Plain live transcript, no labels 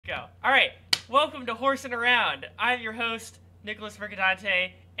go. All right, welcome to Horsin Around. I'm your host, Nicholas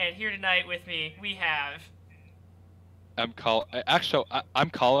Mercadante, and here tonight with me we have. I'm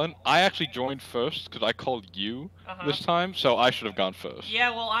Colin. I actually joined first because I called you this time, so I should have gone first.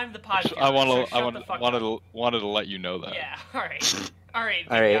 Yeah, well, I'm the podcast. Wanted to let you know that. Yeah. All right. All right,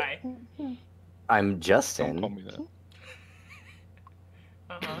 big guy. I'm Justin. Don't call me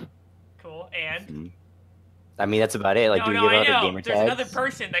that. Cool. And. I mean, that's about it. Like, do we give other gamer tags? There's another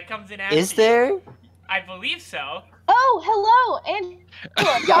person that comes in after. Is there? I believe so. Oh, hello, and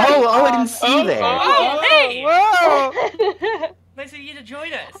I didn't see that. Oh, hey! Whoa! Nice of you to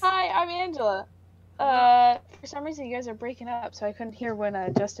join us. Hi, I'm Angela. For some reason you guys are breaking up, so I couldn't hear when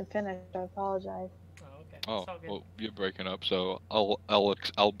Justin finished. I apologize. Oh, okay. Oh, well, you're breaking up, so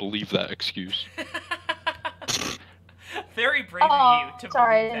I'll believe that excuse. Very brave of you to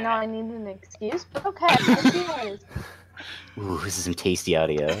sorry, I believe didn't that. know I needed an excuse, but okay. Let's see what it is. Ooh, this is some tasty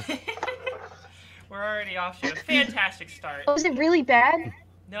audio. We're already off to a fantastic start. Was it really bad?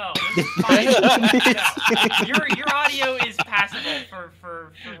 No, this is fine. No. Your audio is passable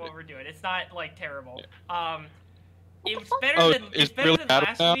for what we're doing. It's not like terrible. It's better than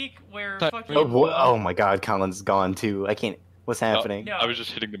last week where fucking. Oh my God, Colin's gone too. I can't. What's happening? No. I was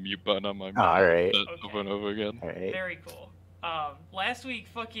just hitting the mute button on my mic. All right. Over and over again. All right. Very cool. Last week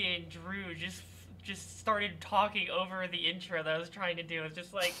fucking Drew just started talking over the intro that I was trying to do. It's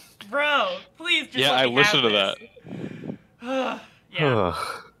just like, bro, please just Yeah, let I me listened to have that. this. Yeah,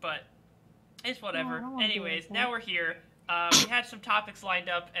 but it's whatever. No, Anyways, now we're here. We had some topics lined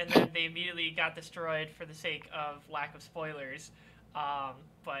up, and then they immediately got destroyed for the sake of lack of spoilers.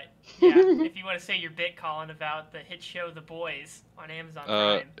 But yeah, if you want to say your bit, Colin, about the hit show The Boys on Amazon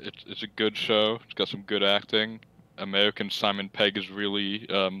Prime. It's a good show. It's got some good acting. American Simon Pegg is really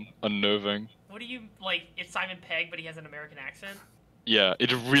unnerving. What do you like? It's Simon Pegg, but he has an American accent. Yeah,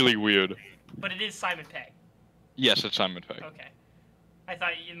 it's really weird. But it is Simon Pegg. Yes, it's Simon Pegg. Okay. I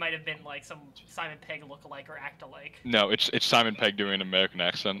thought it might have been like some Simon Pegg look-alike or act-alike. No, it's Simon Pegg doing an American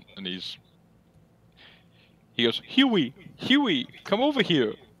accent, and he goes, Huey, come over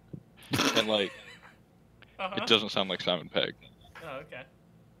here, and like, it doesn't sound like Simon Pegg. Oh, okay,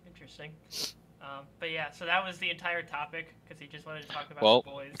 interesting. But yeah, so that was the entire topic because he just wanted to talk about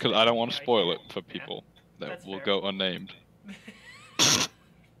The Boys. Because I don't want to spoil it for people that will fair. go unnamed.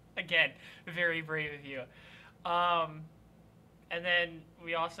 Again, very brave of you. And then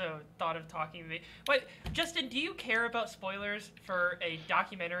we also thought of talking. Wait, Justin, do you care about spoilers for a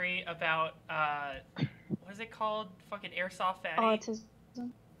documentary about what is it called? Fucking Airsoft Fatty. Autism.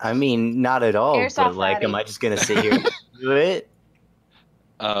 I mean, not at all. Airsoft but like, Fatty. am I just gonna sit here and do it?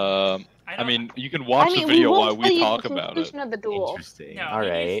 I mean, you can watch the video while we talk about it. Of the duel. Interesting. No, All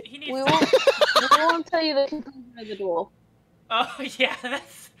right. He needs We won't tell you the conclusion of the duel. Oh yeah,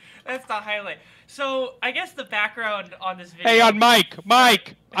 that's the highlight. So I guess the background on this video. Hey, on Mike,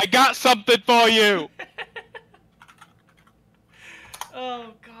 I got something for you.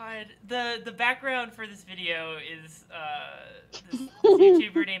 Oh god, the background for this video is this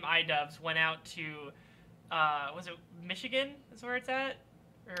YouTuber named iDubbbz went out to was it Michigan? Is where it's at?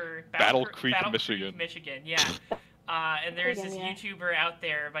 Or Battle Creek, Michigan. Michigan, yeah. And there's this YouTuber out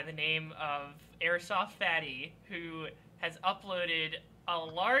there by the name of Airsoft Fatty who has uploaded a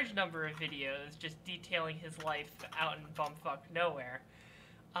large number of videos just detailing his life out in bumfuck nowhere.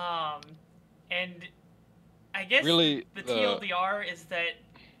 And I guess really, the TLDR is that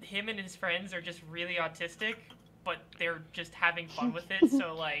him and his friends are just really autistic, but they're just having fun with it,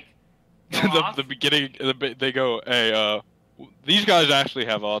 so like the beginning, they go, hey, these guys actually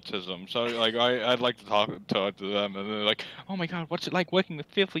have autism, so like I'd like to talk to them, and they're like, oh my god, what's it like working with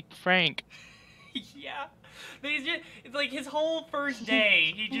Filthy Frank? Yeah. He's just, it's like his whole first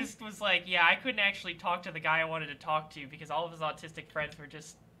day, he just was like, yeah, I couldn't actually talk to the guy I wanted to talk to because all of his autistic friends were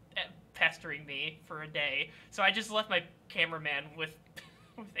just pestering me for a day. So I just left my cameraman with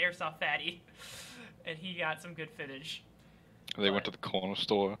Airsoft Fatty, and he got some good footage. They went to the corner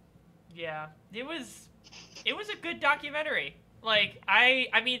store. Yeah, it was a good documentary. Like, I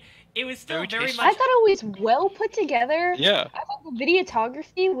mean, it was still very much... I thought it was well put together. Yeah. I thought the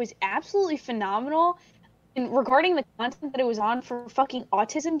videography was absolutely phenomenal. And regarding the content that it was on for fucking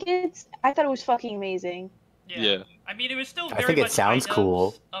autism kids, I thought it was fucking amazing. Yeah. I mean, it was still very I think it sounds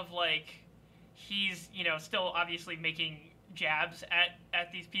cool. Of, like, he's, you know, still obviously making jabs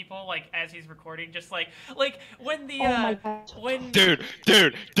at these people, like, as he's recording, just like when the, oh my gosh. when... Dude,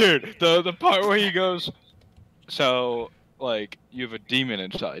 the part where he goes, so, like, you have a demon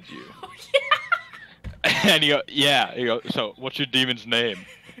inside you. And you go, so, what's your demon's name?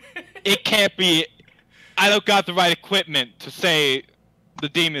 It can't be, I don't got the right equipment to say The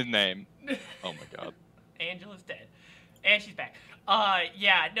demon's name. Oh my god. Angela's dead. And she's back.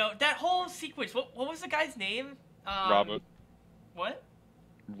 Yeah, no, that whole sequence, what was the guy's name? Robert. What?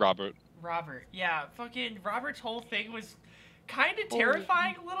 Robert. Robert. Yeah, fucking Robert's whole thing was kind of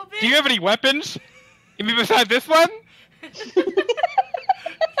terrifying a little bit. Do you have any weapons? Even besides this one? Just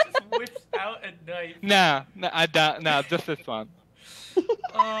whips out a knife. Nah, I don't. Nah, just this one.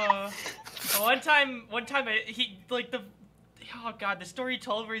 One time, oh god, the story he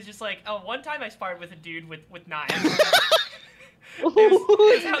told where he's just like, oh, one time I sparred with a dude with knives. What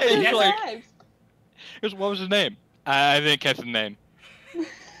was his name? I didn't catch his name.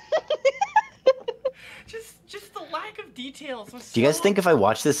 Just the lack of details was. Do you guys think if I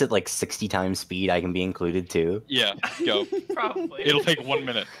watch this at like 60 times speed, I can be included too? Yeah, go. Probably. It'll take 1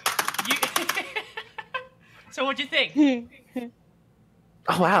 minute. So what'd you think?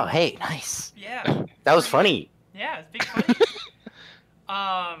 Oh wow! Hey, nice. Yeah. That was funny. Yeah, it's big funny.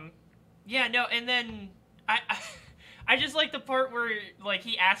 Yeah, no, and then I just like the part where like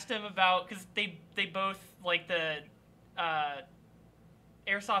he asked him about because they both like the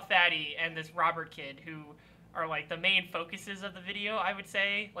Airsoft Fatty and this Robert kid who are like the main focuses of the video, I would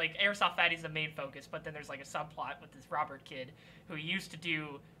say. Like Airsoft Fatty's the main focus, but then there's like a subplot with this Robert kid who he used to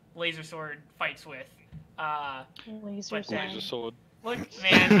do laser sword fights with. Laser sword. Look,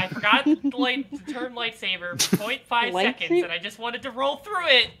 man, I forgot the term lightsaber for 0.5 seconds, and I just wanted to roll through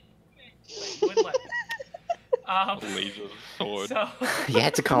it. Wouldn't let me. Laser sword. So, You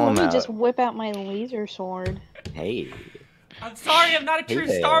had to call him Let me out. just whip out my laser sword. Hey. I'm sorry, I'm not a true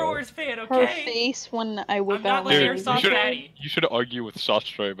Hey Star there. Wars fan, Her okay? face when I whip I'm not out like my Airsoft laser you should, sword. Fatty. you should argue with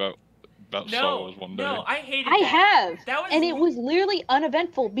Sastre about Star Wars one day. No, I hated I that. have, That was and it was literally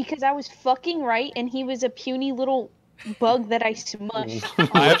uneventful because I was fucking right, and he was a puny little bug that I smushed.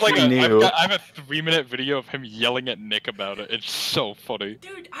 I have like New. I have a 3-minute video of him yelling at Nick about it. It's so funny.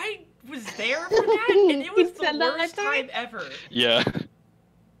 Dude, I was there for that, and it was You the said that worst last time? time ever. Yeah.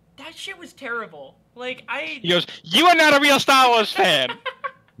 That shit was terrible. Like, He goes, "You are not a real Star Wars fan." Like,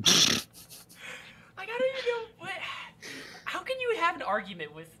 I don't even know what. How can you have an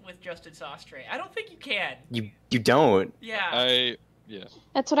argument with Justin Sastre? I don't think you can. You don't. Yeah. Yeah.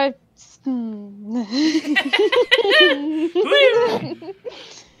 That's what I.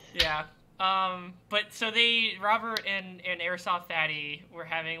 Yeah. But so Robert and Airsoft Fatty were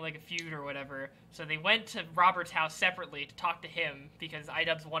having like a feud or whatever. So they went to Robert's house separately to talk to him because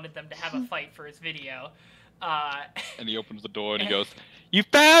iDubbbz wanted them to have a fight for his video. And he opens the door and he goes, "You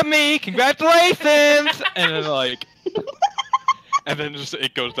found me! Congratulations!" And then like, and then just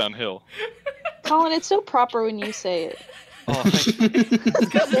it goes downhill. Colin, it's so proper when you say it. Oh, thank you.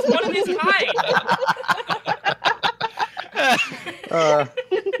 Because it's one of his kind.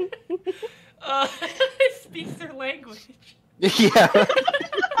 It speaks their language. Yeah.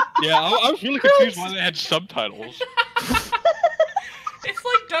 Yeah, I was really confused why they had subtitles. It's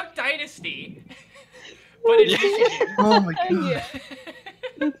like Duck Dynasty. But in Michigan. Oh my god. Yeah.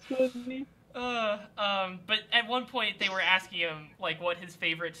 That's funny. But at one point they were asking him like what his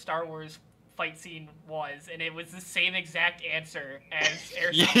favorite Star Wars fight scene was, and it was the same exact answer as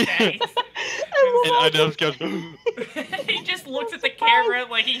Airsoft Fatty's. And I just goes, He just looks at the camera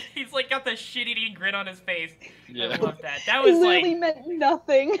like he's like got the shit-eating grin on his face. yeah. I love that. That It was literally like meant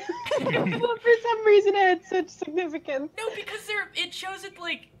nothing. But for some reason, it had such significance. no, because it shows it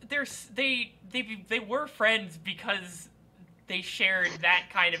like they were friends because they shared that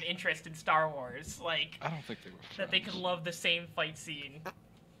kind of interest in Star Wars, like I don't think they were friends. that they could love the same fight scene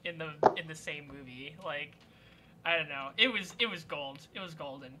in the same movie. Like, I don't know. It was gold. It was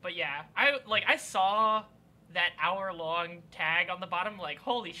golden. But yeah, I saw that hour-long tag on the bottom, like,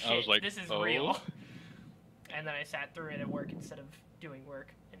 holy shit, was like, this is oh. real. And then I sat through it at work instead of doing work,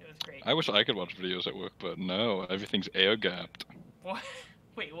 and it was great. I wish I could watch videos at work, but no, everything's air gapped. What?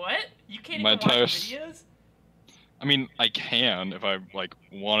 Wait, what? You can't My even watch entire videos? I mean, I can if I like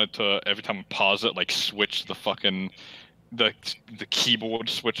wanted to. Every time I pause it, like switch the fucking the keyboard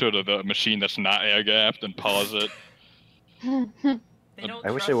switcher to the machine that's not air gapped and pause it. They don't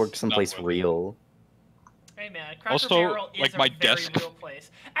I wish I trust- worked someplace Not real. Hey man, Cracker Also, Barrel is like, a my very desk- real place.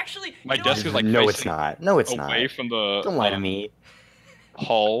 Actually, my you know desk what? is like no, it's facing not. No, it's away not. from the Don't lie to me.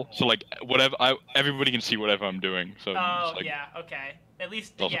 hall, so like whatever everybody can see whatever I'm doing. So Oh it's like, yeah, okay. At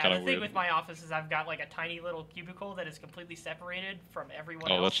least Also yeah. kinda The thing weird. with my office is I've got like a tiny little cubicle that is completely separated from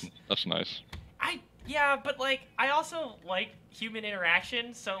everyone oh, else. that's nice. Yeah, but like I also like human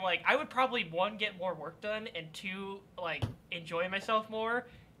interaction, so like I would probably one get more work done and two like enjoy myself more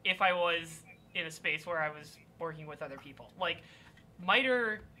if I was in a space where I was working with other people. Like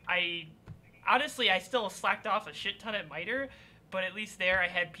Miter, I honestly still slacked off a shit ton at Miter, but at least there I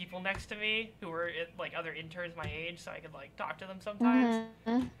had people next to me who were like other interns my age, so I could like talk to them sometimes.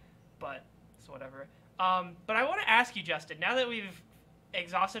 Mhm. But it's whatever. But I want to ask you, Justin, now that we've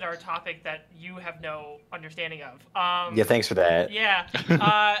exhausted our topic that you have no understanding of. Yeah, thanks for that. Yeah.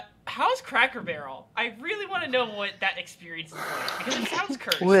 How's Cracker Barrel? I really want to know what that experience is like because it sounds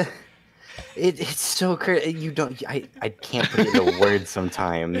cursed. Well, it's so crazy. You don't. I can't put it into words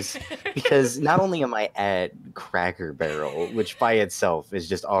sometimes because not only am I at Cracker Barrel, which by itself is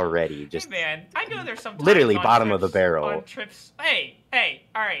just already just Hey man, I go there sometimes. literally on bottom of the trips- barrel. On trips. Hey,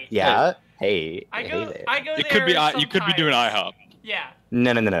 all right. Yeah. Hey. I hey go. there. I go It there. could be you could be doing sometimes. IHOP. Yeah.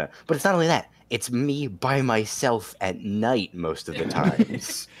 No. But it's not only that. It's me by myself at night most of the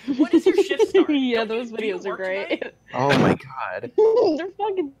times. When does your shift start? Yeah, Don't those do you videos are work great. tonight? Oh my god. They're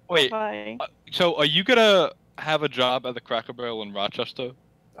fucking Wait, funny. so are you gonna have a job at the Cracker Barrel in Rochester?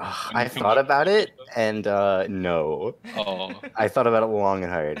 I thought about it, and no. Oh, I thought about it long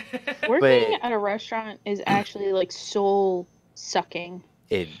and hard. Working at a restaurant is actually like soul sucking.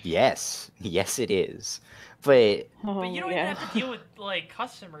 Yes, it is. But Oh, But you don't yeah. even have to deal with like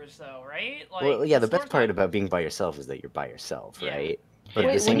customers though, right? Like, well, yeah, the it's more best part like- about being by yourself is that you're by yourself, Yeah. right? But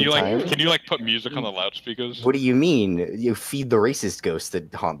Wait, at the same can you time, can you like put music on the loudspeakers? what do you mean? You feed the racist ghosts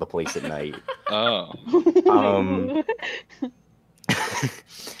that haunt the place at night. Oh, Um,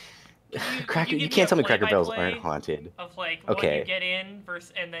 Cracker, give you me can't a tell me Cracker Barrels play-by-play aren't haunted. Of like what Okay. you get in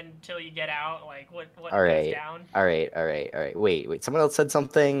versus and then till you get out, like what goes Alright. down. All right. Wait. Someone else said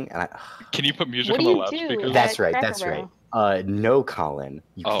something, and can you put music What on do the you do? loudspeakers? that's at right. Cracker That's Barrel? right. No, Colin,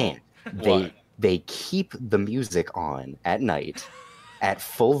 you Oh, can't. why? They keep the music on at night, at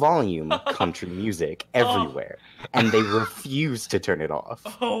full volume, country music everywhere, and they refuse to turn it off.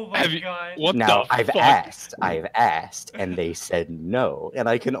 Oh my Have you- god. What Now the I've fuck? asked, and they said no, and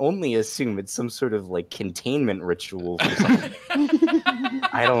I can only assume it's some sort of like containment ritual for something.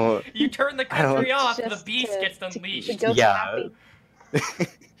 I don't. You turn the I don't- country off, the Just beast to- gets to keep unleashed. the ghost Yeah.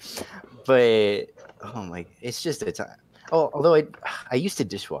 happy. But oh my, it's just a time. Oh, although I used to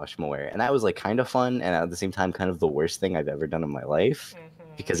dishwash more, and that was like kind of fun, and at the same time, kind of the worst thing I've ever done in my life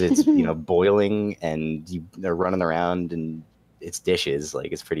Mhm. because it's boiling and they're running around and it's dishes,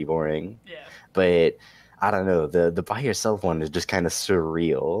 like it's pretty boring. Yeah. But I don't know, the by yourself one is just kind of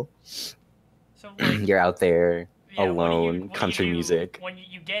surreal. So like, You're out there yeah, what do you- alone, what do country you do music. when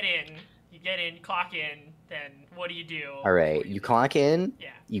you get in, clock in, then what do you do? All right, before you clock in, Yeah.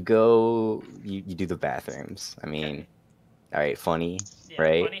 you go, you do the bathrooms. I mean, Okay. all right, funny. Yeah,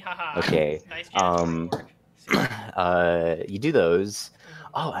 Right. Funny, haha. Okay, Nice jazz work. You do those. Mhm.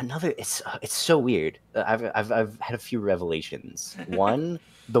 Oh, another. It's so weird. I've had a few revelations. One,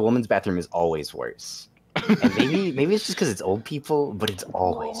 the woman's bathroom is always worse, and maybe it's just because it's old people, but it's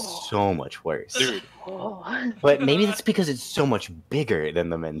always so much worse. Dude, Oh. But maybe it's because it's so much bigger than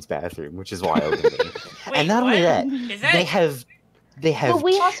the men's bathroom, which is wild to me. Wait, And not only what? that, Is that they have But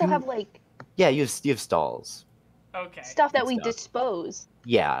we also two- have like yeah, you have stalls. okay? stuff that we Stuff. dispose.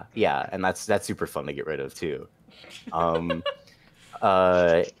 Yeah, and that's super fun to get rid of too. Um,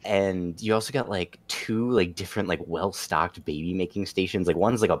 and you also got like two like different like well-stocked baby making stations. Like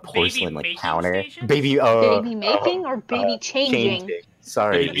one's like a porcelain like making counter. stations? Baby Baby making or baby changing?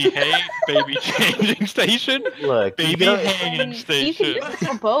 Sorry. baby changing station, Look, you baby know- hanging You can station. use it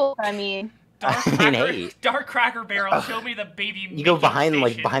for both. I mean, Dark I mean, Cracker, hey. Dark Cracker Barrel, show me the baby. you go making behind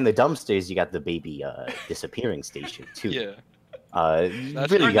station. behind the dumpsters. You got the baby disappearing station too. Yeah. Really,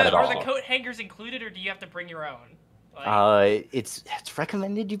 That's you Are, got the, it are all. the coat hangers included, or do you have to bring your own? Like, It's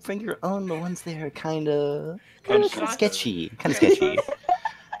recommended you bring your own. The ones there are kind of Kinda sketchy. Kind of Kinda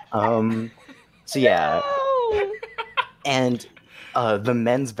sketchy. So yeah, no. and the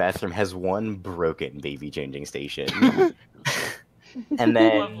men's bathroom has one broken baby changing station, and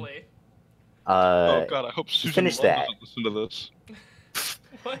then lovely. Oh god, I hope Susan finish Love that. doesn't listen to this.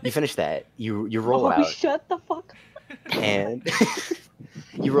 What? you finish that. You roll Oh, out shut the fuck. and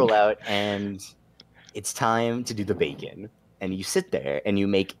you roll out and it's time to do the bacon. And you sit there and you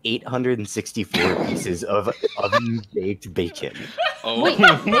make 864 pieces of oven baked bacon. Oh, Wait,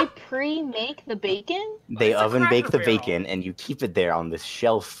 they pre-make the bacon? They It's a oven bake Cracker the Barrel. bacon and you keep it there on this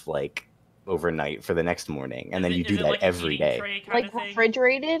shelf like overnight for the next morning. And then Is you it- do is it that like an every eating day. tray kind Like of thing?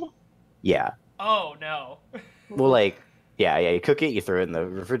 refrigerated? Yeah. Oh no. Well, like, yeah, you cook it, you throw it in the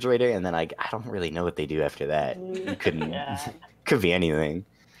refrigerator, and then I don't really know what they do after that. You couldn't, Yeah. could be anything.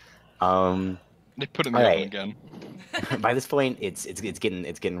 they put it in the Alright. oven again. By this point, it's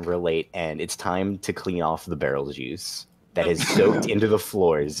getting real late, and it's time to clean off the barrel juice that is soaked into the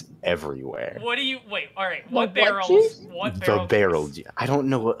floors everywhere. What do you wait? All right. The What what barrels? juice? What The barrel? barrel juice? I don't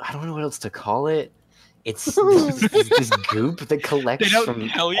know what else to call it. It's this goop that They collects don't from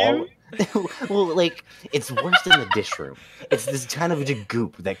tell all. you? Well, like it's worse than the dish room. It's this kind of just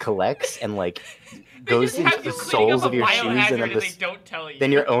goop that collects and like They goes just into have the you cleaning soles up of a your shoes biohazard and then and they don't tell you.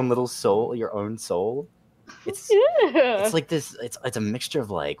 then your own little soul, your own soul. It's Yeah. like this. It's a mixture of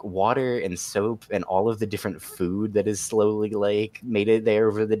like water and soap and all of the different food that is slowly like made it there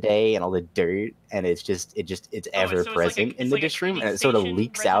over the day and all the dirt and it's ever so it's like present in it's the like a dish room cleaning and it sort of station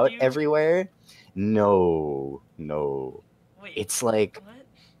leaks out residue? everywhere. No. Wait, It's like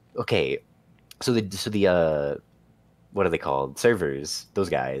what? okay, so the what are they called? Servers, those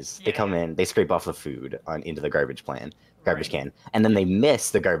guys. They Yeah, come yeah. in, they scrape off the food into the garbage Right. can, and then they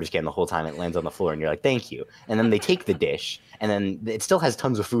miss the garbage can the whole time it lands on the floor, and you're like, thank you. And then they take the dish, and then it still has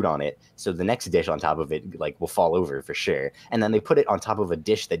tons of food on it, so the next dish on top of it like will fall over for sure. And then they put it on top of a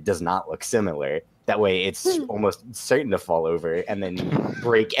dish that does not look similar. That way, it's almost certain to fall over, and then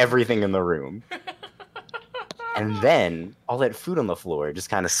break everything in the room. And then all that food on the floor just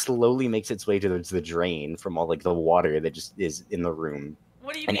kind of slowly makes its way towards the drain from all like the water that just is in the room.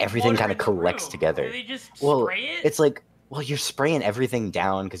 What do you And mean everything water kinda in the collects room? together. Do they just Well, spray it? it's like, well, you're spraying everything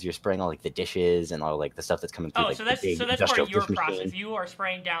down because you're spraying all like the dishes and all like the stuff that's coming through Oh, like so the that's big part industrial of your dish process. machine. You are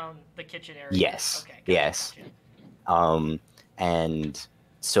spraying down the kitchen area. Yes. Okay. Yes. And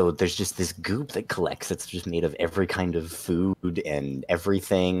so there's just this goop that collects that's just made of every kind of food and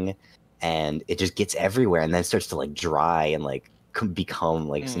everything, and it just gets everywhere and then starts to like dry and like become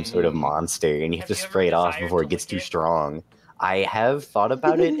like some sort of monster, and you have to Have you ever spray it off desired before to it gets lick too it? strong. I have thought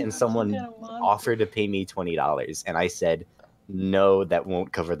about it, and someone Some kind of monster. offered to pay me $20, and I said, no, that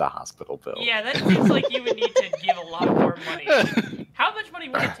won't cover the hospital bill. Yeah, that seems like you would need to give a lot more money. How much money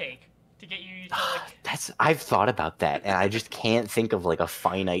would it take to get you to like? I've thought about that, and I just can't think of like a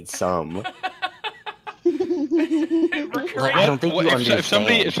finite sum. Like, I don't think you understand.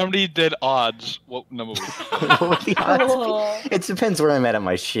 If somebody did odds, what number would it be? What would the odds be? Oh. It depends where I'm at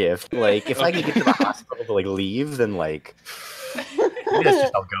my shift. Like, if I can get to the hospital to like leave, then like,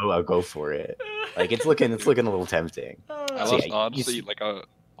 I'll go for it. Like, it's looking a little tempting. I So, lost yeah, odds you to eat like a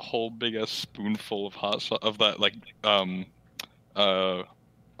whole big ass spoonful of hot sauce of that like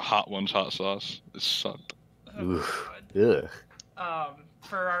hot ones hot sauce. It sucked. Oof. God. Ugh.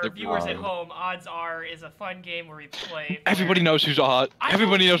 For our If- viewers at home, Odds Are is a fun game where we play. Everybody knows who's odds. I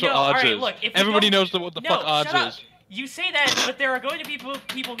Everybody don't- knows what yo, odds alright, is. look, if you Everybody don't- knows what the No, fuck odds shut up. is. You say that, but there are going to be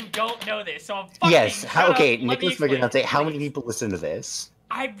people who don't know this. So I'm fucking. Yes. Okay, Let me Nicholas explain. Morganate, how many Please. people listen to this?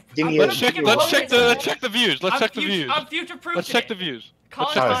 I'm Give me gonna a- make it let's public. check the views. Let's check the views. I'm future proofing. Let's check the views.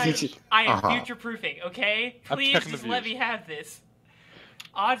 College check the Live, views. I am Uh-huh. future proofing. Okay, I'm please checking the just let views. me have this.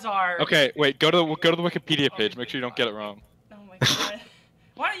 Odds are. Okay, wait. Go to the Wikipedia page. Make sure you don't get it wrong. Oh my god.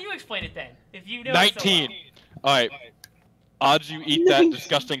 Why don't you explain it then? If you know it so 19. well. All right. Odds you eat that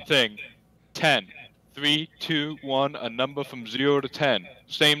disgusting thing. 10. 3, 2, 1. A number from 0 to 10.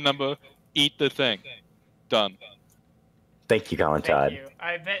 Same number. Eat the thing. Done. Thank you, Colin Thank Todd. you.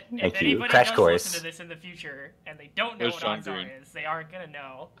 I bet if Thank you. anybody Crash does course. listen to this in the future and they don't know There's what John odds are Green. is, they aren't gonna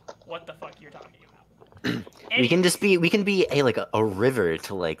know what the fuck you're talking about. We can be a river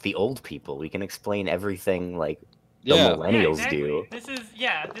to like the old people. We can explain everything like the Yeah. millennials do. This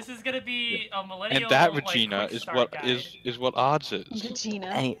is gonna be a millennial. And that, like, Regina, quick is start what guide. is what odds is.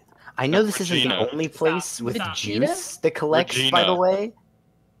 Regina. I know this isn't Regina. the only place with Stop. juice that collects, by the Regina. way.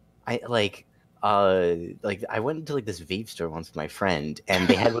 I like I went into like this vape store once with my friend, and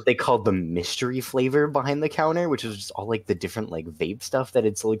they had what they called the mystery flavor behind the counter, which was just all like the different like vape stuff that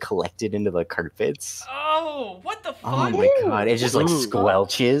had slowly collected into the carpets. Oh, what the fuck? Oh my god, it's just like Ooh.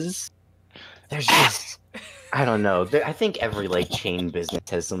 squelches. There's just I don't know. I think every like chain business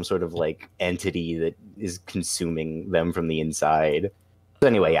has some sort of like entity that is consuming them from the inside. So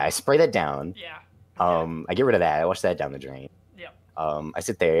anyway, yeah, I spray that down. Yeah. I get rid of that. I wash that down the drain. Yep. I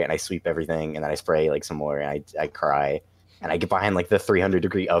sit there and I sweep everything, and then I spray like some more, and I cry, and I get behind like the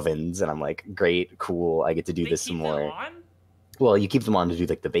 300-degree ovens, and I'm like, great, cool, I get to do They this some keep them more. on? Well, you keep them on to do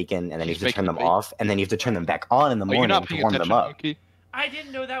like the bacon, and then you He's have to turn making them the off, and then you have to turn them back on in the Are you morning not to paying warm attention, them up. Monkey? I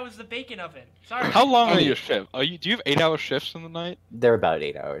didn't know that was the bacon oven. Sorry. How long are Hey. your shifts? Do you have 8-hour shifts in the night? They're about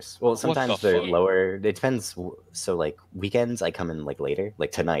 8 hours. Well, sometimes the they're fuck? lower. It depends. So like weekends, I come in like later.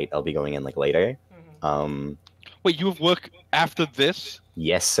 Like tonight, I'll be going in like later. Mhm. Wait, you have work after this?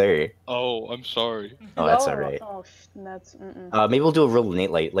 Yes, sir. Oh, I'm sorry. Oh, that's alright. Oh, that's. Maybe we'll do a real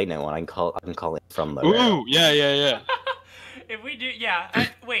late night one. I can call it from the. Ooh, yeah. If we do, yeah.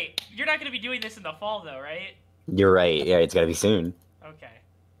 Wait, you're not gonna be doing this in the fall though, right? You're right. Yeah, it's gotta be soon. Okay.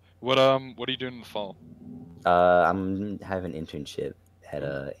 What are you doing in the fall? I'm having an internship at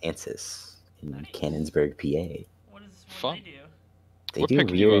ANSYS in Nice. Canonsburg, PA. What Fun. do they do? They We're do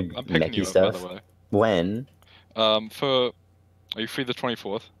picking you up. weird I'm picking mechy you up, stuff. by the way. When? Are you free the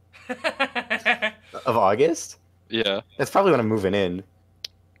 24th? Of August? Yeah. That's probably when I'm moving in.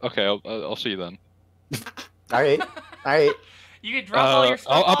 Okay, I'll see you then. All right. All right. You can drop all your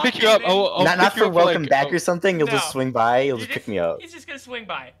stuff I'll off pick you and up. then- I'll Not pick you for up welcome like, back or something. You'll just No. swing by. You'll You just pick me up. He's just gonna swing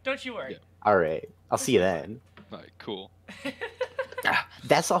by. Don't you worry. Yeah. All right. I'll see you then. Alright, cool.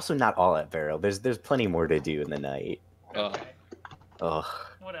 That's also not all at Barrel. There's plenty more to do in the night. Okay. Ugh.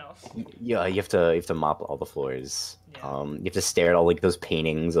 What else? Yeah, you have to mop all the floors. Yeah. You have to stare at all like those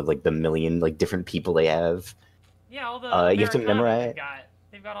paintings of like the million like different people they have. Yeah, all the You have to Americana memorize- they've got.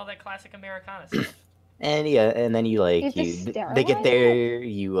 They've got all that classic Americana stuff. And yeah, and then you like You have to you sterilize they get it? there,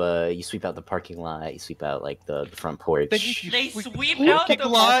 you sweep out the parking lot, you sweep out like the front porch. They Sweep sweep the out the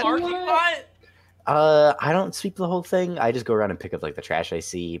parking lot? parking lot? I don't sweep the whole thing. I just go around and pick up like the trash I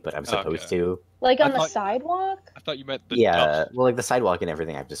see, but I'm supposed Okay. to. Like I on the thought- sidewalk? I thought you meant the Yeah, dust. well, like the sidewalk and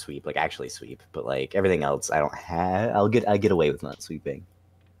everything, I have to sweep, like actually sweep. But like everything else, I don't have. I get away with not sweeping.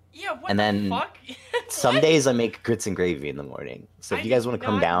 Yeah, what And the then fuck? Some What? days I make grits and gravy in the morning. So if I you guys did want to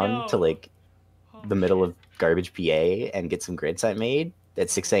come not down to know. like Oh, the middle shit. of garbage PA and get some grits I made at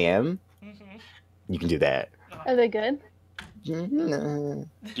 6 a.m., Mhm. you can do that. Are they good? No,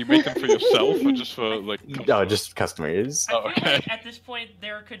 Do you make them for yourself or just for like? just customers. I feel Oh, okay. like at this point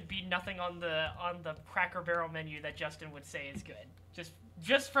there could be nothing on the Cracker Barrel menu that Justin would say is good.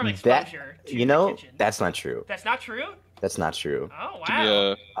 Just from That- exposure to You know, the kitchen. that's not true. That's not true? That's not true. Oh Give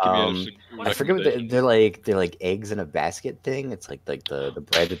me wow. I forget what they're like eggs in a basket thing. It's like the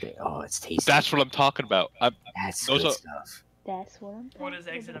bread. Oh, it's tasty. That's what I'm talking about. That's those good are- stuff. That's what I'm What is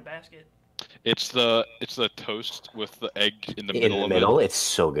eggs in a basket? It's the toast with the egg in the In middle the of middle, it. it's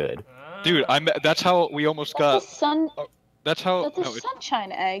so good. Dude, Ah. that's how we almost got. That's a sun. That's how. That's a how it-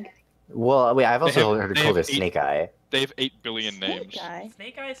 sunshine egg. Well, wait, I've also heard it they called a have eight- snake eye. they have 8 billion Snake names. eye.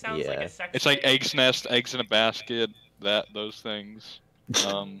 Snake eye sounds like Yeah. a sex It's like toy. eggs nest, eggs in a basket. Those things.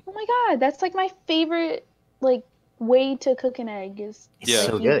 Oh my god, that's like my favorite like way to cook an egg is It's Yeah.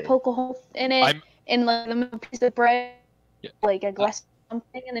 so like, you good. poke a hole in it I'm- and like the middle piece of bread, Yeah. like a glass of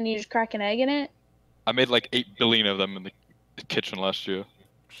something, and then you just crack an egg in it. I made like 8 billion of them in the kitchen last year.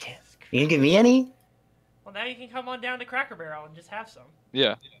 Jesus You can Christ. give me any? Well, now you can come on down to Cracker Barrel and just have some.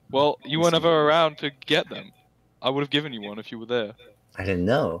 Yeah. Well, you were never around to get them. I would have given you one if you were there. I didn't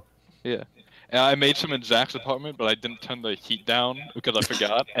know. And I made some in Zach's apartment, but I didn't turn the heat down because I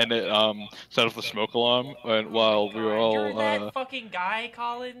forgot, and it set off the smoke alarm while we were all. You're that fucking guy,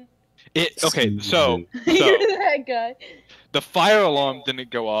 Colin. Okay, so You're that guy. the fire alarm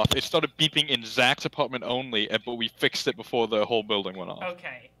didn't go off. It started beeping in Zach's apartment only, but we fixed it before the whole building went off.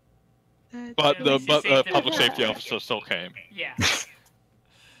 Okay. But At the least you saved it. public safety officer still came. Yeah.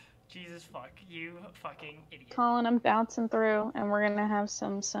 Jesus fuck. You fucking idiot. Colin, I'm bouncing through, and we're gonna have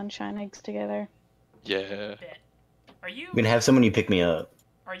some sunshine eggs together. Yeah. Bet. Are you? I'm gonna have someone you pick me up.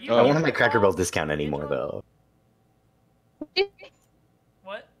 Are you? Oh. I won't have my Cracker Barrel discount anymore Angela? though.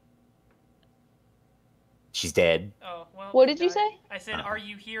 What? She's dead. Oh well. What did you died. say? I said, are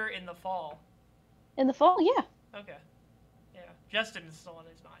you here in the fall? In the fall? Yeah. Okay. Yeah. Justin is the one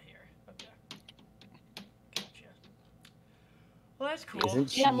who's not here. Okay. Gotcha. Well, that's cool.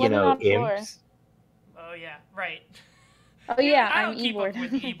 Isn't she, Yeah, I'm you living know, on floor. imps? Oh yeah. Right. Oh Dude, yeah, I I'm don't keep up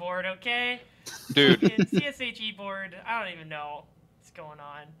E-board. with E-board, okay? Dude, Fucking CSH E-board. I don't even know what's going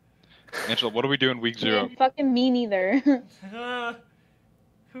on. Angela, what are we doing week 0? Man, fucking me neither.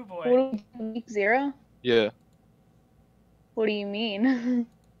 Who boy? What do we do, week 0? Yeah. What do you mean?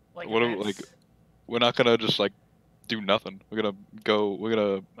 Like What do- events? like- We're not gonna just like do nothing. We're gonna go. We're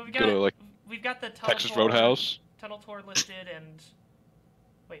gonna Well, go to like we've got the tunnel Texas tour, Roadhouse. Tunnel tour listed and.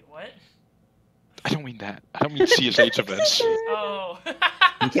 Wait, what? I don't mean that. I don't mean CSH events. Oh.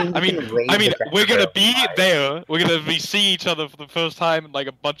 You can, I you mean, can raid the Cracker we're gonna Barrel be live. there. We're gonna be seeing each other for the first time, like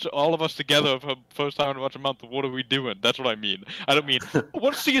all of us together for the first time in a bunch of months. What are we doing? That's what I mean. I don't mean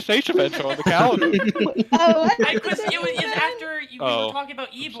what CSH events are on the calendar. Oh, Because it was after we Oh, were talking about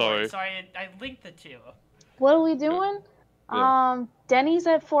sorry. E-board, so I linked the two. what are we doing? Yeah. Denny's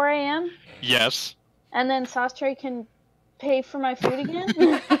at 4 a.m. Yes. and then Sauce Tray can pay for my food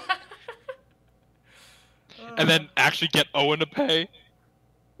again. And then actually get Owen to pay.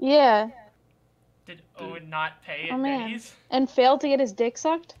 Yeah, Did Owen not pay Oh, at man. Denny's? and failed to get his dick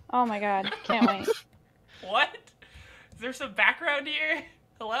sucked. Oh my god, can't wait. What? Is there some background here?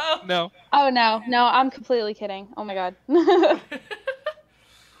 Hello? No. Oh no, I'm completely kidding. Oh my god.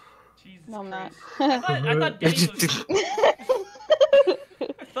 Jesus No, I'm not. Christ. I thought Denny's was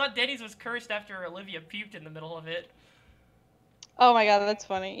I thought Denny's was cursed after Olivia puked in the middle of it. Oh my god, that's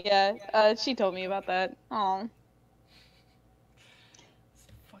funny. Yeah, she told me about that. Oh,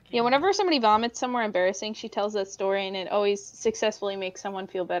 Yeah, whenever somebody vomits somewhere embarrassing, she tells that story, and it always successfully makes someone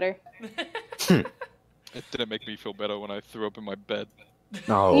feel better. It didn't make me feel better when I threw up in my bed.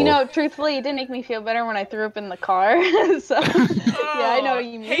 No. You know, truthfully, it didn't make me feel better when I threw up in the car. So, yeah, I know what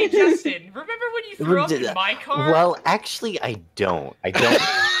you mean. Hey, Justin, remember when you threw up in my car? Well, actually, I don't.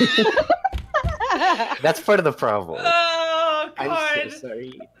 That's part of the problem. Oh, God. I'm so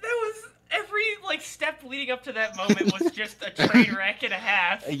sorry. That was every step leading up to that moment was just a train wreck and a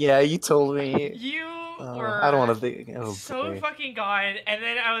half. Yeah, you told me. You were I don't want to think. Oh, so boy. fucking gone, and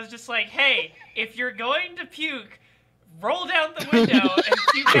then I was just like, "Hey, if you're going to puke, roll down the window and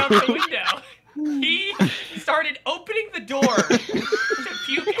puke out the window." He started opening the door to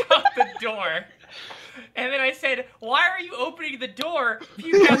puke out the door. And then I said, "Why are you opening the door?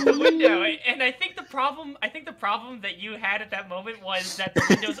 Puke out the window." And I think the problem that you had at that moment was that the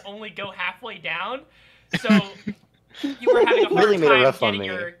windows only go halfway down, so you were having a hard Really made it time rough on me.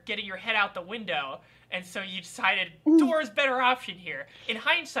 getting your head out the window. And so you decided door is better option here. In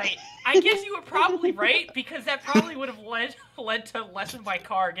hindsight, I guess you were probably right, because that probably would have led to less of my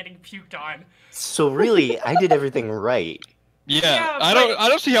car getting puked on. So really, I did everything right. Yeah, but- I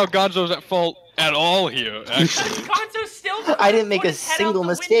don't see how Gonzo's at fault at all here. Actually. Gonzo still I didn't make put a his head out single the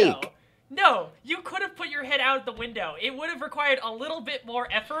mistake. window. No, you could have put your head out the window. It would have required a little bit more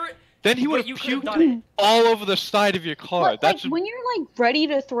effort. Then he would but have you could have puked done it. all over the side of your car. But, That's when you're ready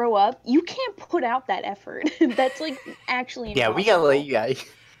to throw up, you can't put out that effort. That's actually Yeah, we impossible. got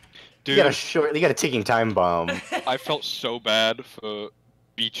dude. you got a ticking time bomb. I felt so bad for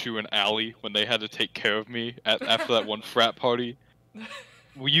Bichu and Allie when they had to take care of me after that one frat party.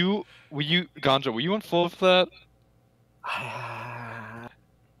 Were you, Gonzo, were you on full of that?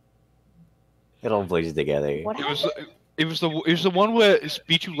 It all blends together. What It was, happened? it was the one where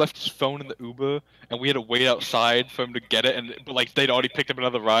Bichu left his phone in the Uber, and we had to wait outside for him to get it, but they'd already picked up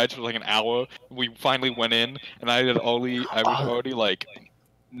another ride, so it was an hour. We finally went in, and I was already at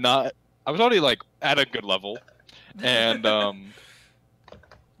a good level, and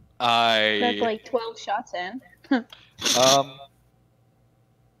That's 12 shots in.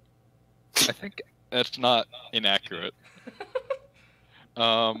 I think that's not inaccurate.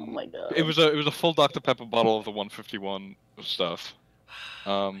 Oh my god. It was a full Dr. Pepper bottle of the 151 stuff.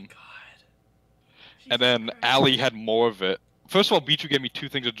 Oh my god. And then Allie had more of it. First of all, Bichu gave me 2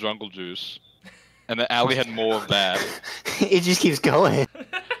 things of jungle juice, and then Allie had more of that. It just keeps going.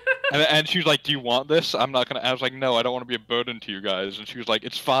 And she was like, "Do you want this?" I was like, "No, I don't want to be a burden to you guys." And she was like,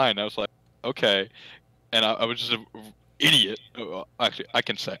 "It's fine." I was like, "Okay." And I was just an idiot. Actually, I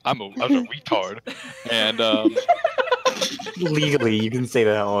can say I was a retard. And Legally, you can say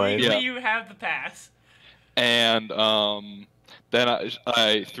that one. Legally, Yeah. you have the pass. And then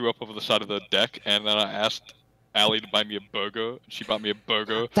I threw up over the side of the deck, and then I asked Allie to buy me a burger. She bought me a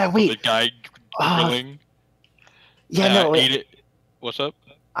burger. That from the wait. guy grilling. Yeah, and no. I ate it. What's up?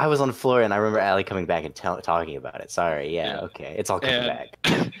 I was on the floor, and I remember Allie coming back and talking about it. Sorry. Yeah. Yeah. Okay. It's all coming And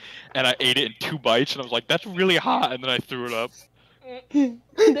back. and I ate it in 2 bites, and I was like, "That's really hot," and then I threw it up.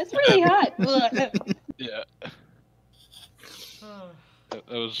 That's really hot. Yeah, that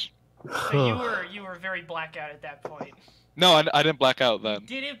was. So you were very blackout at that point. No, I didn't black out then.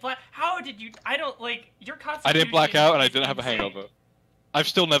 Did it black? How did you? I don't your constitution. I didn't black out, and I is didn't have a insane. hangover. I've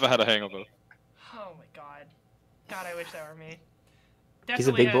still never had a hangover. Oh my god. God, I wish that were me. He's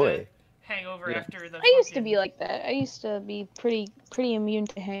a Definitely big had boy. Hangover Yeah. after the. I used to fucking- be like that. I used to be pretty immune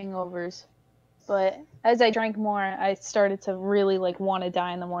to hangovers. But as I drank more, I started to really want to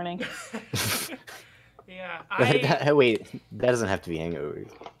die in the morning. Yeah, I. Wait, that doesn't have to be hangover.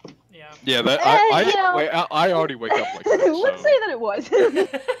 Yeah. Yeah, that you know. I already wake up like that. Let's So. say that it was.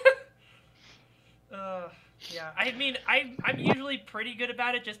 Yeah, I mean, I'm usually pretty good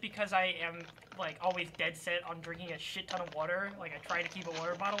about it just because I am, always dead set on drinking a shit ton of water. Like, I try to keep a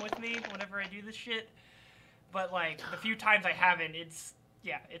water bottle with me whenever I do this shit. But, the few times I haven't, it's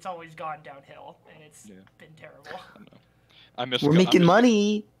always gone downhill, and it's been terrible. I miss. We're making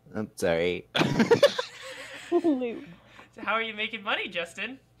money. I'm sorry. So how are you making money,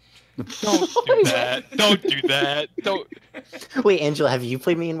 Justin? Don't do that. Don't do that. Don't. Wait, Angela, have you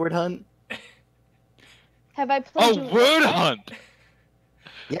played me in Word Hunt? Have I played Oh, you in word Word hunt.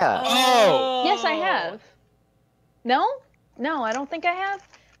 Yeah. Oh. Yes, I have. No, I don't think I have.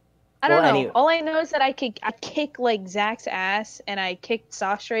 I Well, don't know. any- All I know is that I kick Zach's ass, and I kicked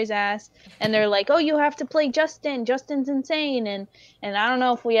Sastray's ass, and they're like, "Oh, you have to play Justin. Justin's insane," and I don't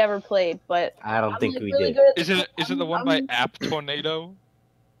know if we ever played, but I don't think we really did. good at Is it the one I'm- by App Tornado?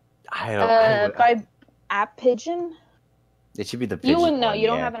 I don't. by App Pigeon? It should be the. You Pigeon wouldn't know. one, You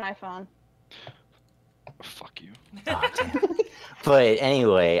don't yeah. have an iPhone. Fuck you. Oh, damn. But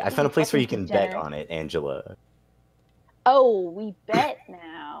anyway, I found a place where you can bet Degenerate. on it, Angela. Oh, we bet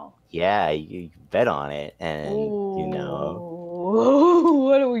now. Yeah, you bet on it, and you know. Ooh,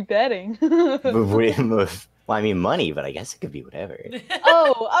 what are we betting? Well, I mean money, but I guess it could be whatever.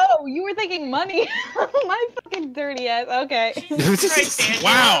 Oh, you were thinking money. My fucking dirty ass. Okay. Jesus Christ, Angela.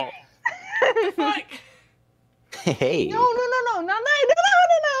 Wow. Fuck. Hey. No, not that.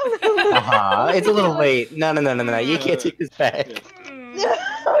 No. It's a little late. No. You can't take this back. Hmm.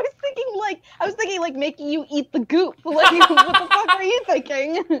 I was thinking like making you eat the goop. Like, what the fuck are you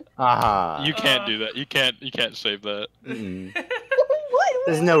thinking? You can't do that. You can't save that. Mm. What?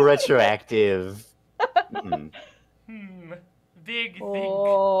 There's no retroactive. Mm. Big think.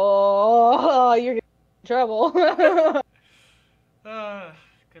 Oh, you're in trouble. Good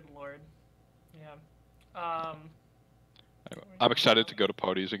lord. Yeah. I'm excited to go to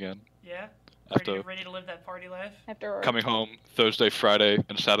parties again. Yeah. After Ready to live that party life? After coming home Thursday, Friday,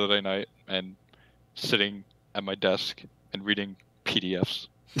 and Saturday night, and sitting at my desk and reading PDFs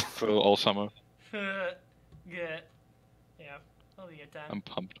for all summer. Good. Yeah. That'll be a good time. I'm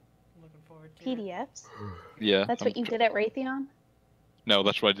pumped. I'm looking forward to it. PDFs. Yeah. That's what you did at Raytheon. No,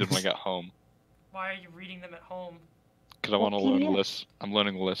 that's what I did when I got home. Why are you reading them at home? Because I want to learn PDF. Lisp. I'm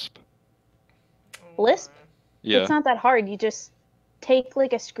learning Lisp. Oh, Lisp? Yeah. It's not that hard. You just take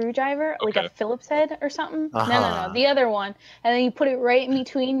like a screwdriver, like Okay. a Phillips head or something. No, Uh-huh. the other one, and then you put it right in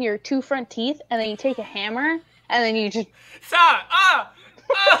between your two front teeth, and then you take a hammer, and then you just. Stop!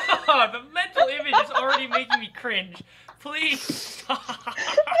 The mental image is already making me cringe. Please stop.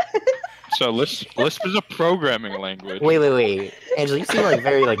 So Lisp is a programming language. Wait. Angela, you seem like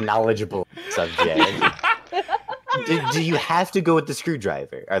very knowledgeable subject. Do you have to go with the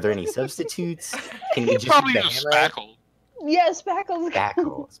screwdriver? Are there any substitutes? Can you just Probably use use the a hammer? spackle. Yeah, spackles.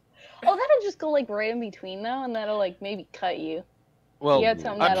 Spackles. Oh, that'll just go like right in between though, and that'll like maybe cut you. Well, You got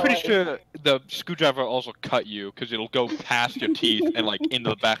something I'm that'll, pretty like- sure the screwdriver also cut you because it'll go past your teeth and like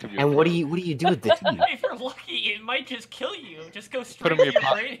into the back of your. And what do throat. you do with the teeth? If you're lucky, it might just kill you. Just go Put straight 'em to in your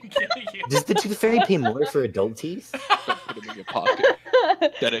your brain and kill you. Does the tooth fairy pay more for adult teeth? Put them in your pocket.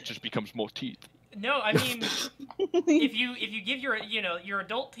 Then it just becomes more teeth. No, I mean, if you give your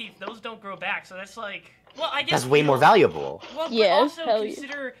adult teeth, those don't grow back. So that's like, well, I guess That's way more valuable. Well, but Yes, also hell yeah.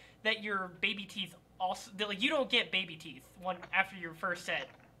 consider that your baby teeth also like you don't get baby teeth one after your first set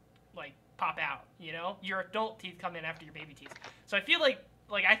like pop out. You know, your adult teeth come in after your baby teeth. So I feel like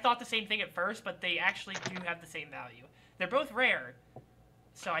I thought the same thing at first, but they actually do have the same value. They're both rare,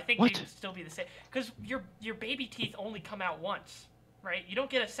 so I think What? they would still be the same. Because your baby teeth only come out once, right? You don't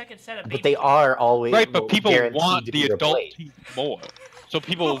get a second set of baby But they teeth. are always Right, but people guaranteed want to the be adult replaced. teeth more. So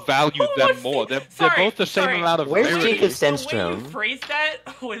people value Who them wants more. the- They're Sorry, both the same sorry. amount of Where's rarity. Jacob The way you Stenstrom? phrased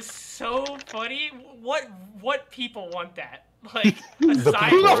that was so funny. What people want that? Like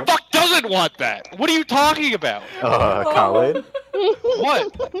aside Who the people. fuck doesn't want that? What are you talking about? Colin?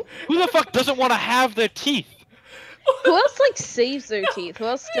 What? Who the fuck doesn't want to have their teeth? Who else like saves their teeth? Who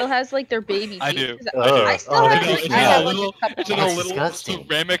else still has like their baby teeth? I do. 'Cause Ugh. I still Oh, have. that's It's I have a like little, a couple. it's in a That's little disgusting.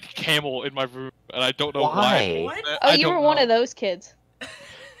 ceramic camel in my room, and I don't know Why? What? Oh, I you don't were one know. of those kids.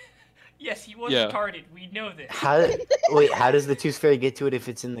 Yes, he was Yeah. retarded. We know this. How does the tooth fairy get to it if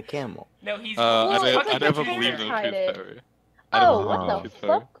it's in the camel? No, he's. I, Well, did, it's I like never the believed in the hide tooth it. fairy. I Oh, never what believed in what the the tooth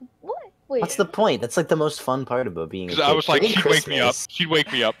fairy. fuck? What? Wait. What's the point? That's like the most fun part about being a Because kid. I was like, During she'd wake me up. Christmas- She'd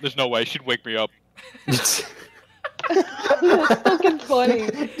wake me up. There's no way. She'd wake me up. That's fucking funny.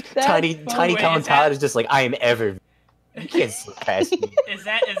 That's Tiny funny. Wait, Colin is that- Todd is just like, I am ever. You can't slip past me. Is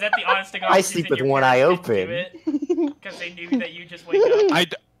that the honest to God? I sleep with one eye open. Because they knew that you just wake up.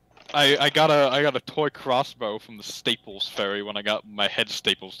 I got a toy crossbow from the Staples Ferry when I got my head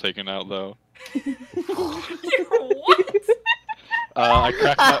staples taken out though. What? I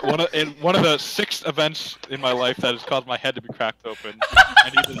cracked in one of the 6 events in my life that has caused my head to be cracked open.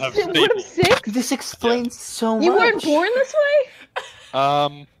 I need to have What, staples. 6? This explains so much. You weren't born this way?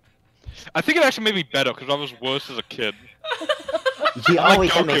 I think it actually made me better because I was worse as a kid. Yeah, I'm like oh,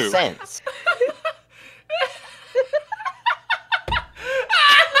 wait, that makes Goku. sense.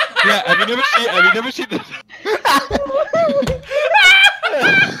 Yeah, have you never seen this?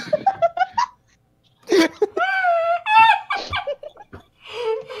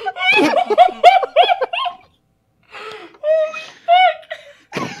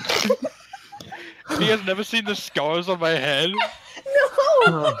 Have you guys never seen the scars on my head? No!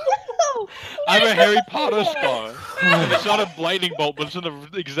 No! I have a Harry Potter scar. And it's not a lightning bolt, but it's in the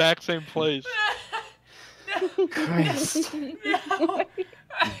exact same place. Christ. No,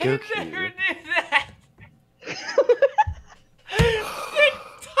 I Goku. never knew that. 6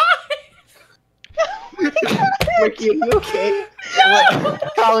 times. Ricky, are you okay?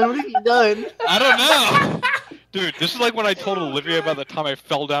 Colin, what have you done? I don't know. Dude, this is like when I told Olivia about the time I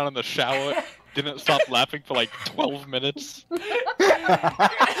fell down in the shower, didn't stop laughing for like 12 minutes.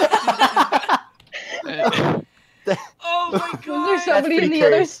 Oh my god! Was there somebody in pretty the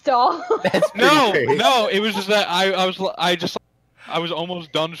other cursed. stall? That's pretty No, crazy. no, it was just that I was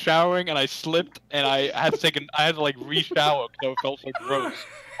almost done showering and I slipped and I had to like re-shower because it felt so gross.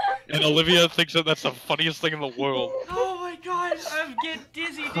 And Olivia thinks that that's the funniest thing in the world. Oh my god, I'm getting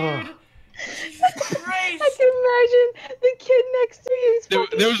dizzy, dude. Jesus Christ! I can imagine the kid next to you is There-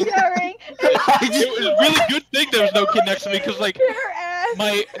 fucking there was- showering. It was a really good thing there was no kid next to me because like Her ass.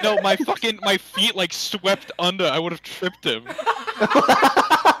 my feet like swept under. I would have tripped him. Then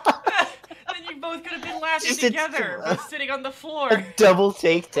you both could have been laughing Just a- together, both sitting on the floor. A double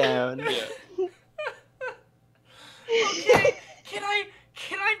takedown. Yeah. Okay,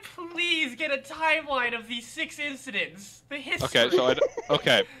 can I please get a timeline of these 6 incidents? The history. Okay, so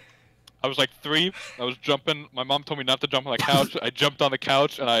I was like 3. I was jumping. My mom told me not to jump on the couch. I jumped on the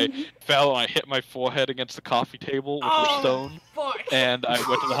couch and I fell and I hit my forehead against the coffee table, which was stone. Fuck. And I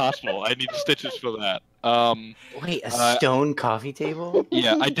went to the hospital. I needed stitches for that. Wait, a stone coffee table?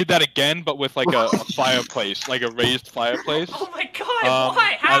 Yeah, I did that again, but with like a fireplace, like a raised fireplace. Oh my god,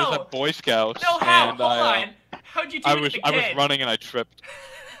 why? I was How? at Boy Scouts, No, how? and Hold on. How'd you do I it was again? I was running and I tripped.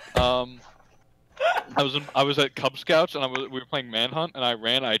 I was at Cub Scouts and we were playing Manhunt, and I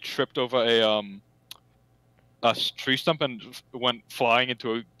ran. I tripped over a tree stump and went flying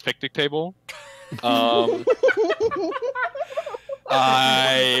into a picnic table.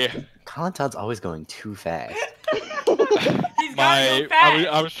 Colin Todd's always going too fast. He's gotta go fast.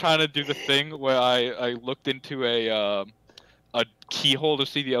 I was trying to do the thing where I looked into a keyhole to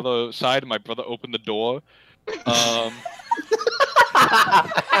see the other side, and my brother opened the door.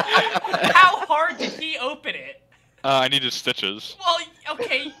 How hard did he open it? I needed stitches. Well,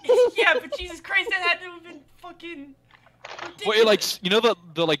 okay, yeah, but Jesus Christ, that had to have been fucking ridiculous. Wait, like you know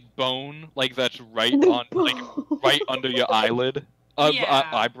the like bone like that's right on like right under your eyelid, Yeah.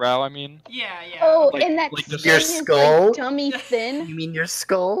 eyebrow. I mean. Yeah, yeah. Oh, Like- and that like the- skin Your is, skull? like, dummy thin. You mean your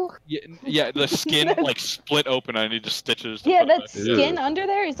skull? Yeah, the skin like split open. I needed stitches. To Yeah, put that back. skin under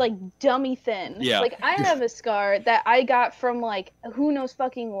there is like dummy thin. Yeah. Like I have a scar that I got from like who knows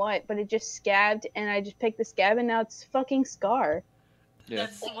fucking what, but it just scabbed, and I just picked the scab, and now it's fucking scar. Yeah.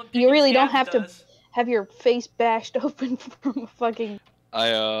 That's what You picking really don't scabs have to- does. Have your face bashed open from a fucking I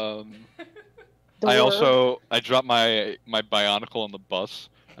door. dropped my Bionicle on the bus,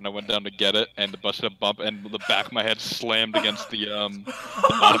 and I went down to get it, and the bus hit a bump, and the back of my head slammed against the bottom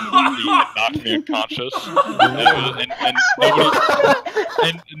of the seat and knocked me unconscious.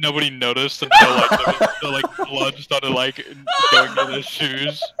 And nobody noticed until like the blood started like going to the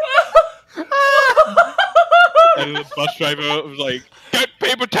shoes. And the bus driver was like, "Get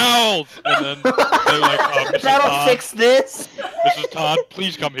paper towels!" And then they were like, "Mrs. That'll Todd, fix this! Mrs. Todd,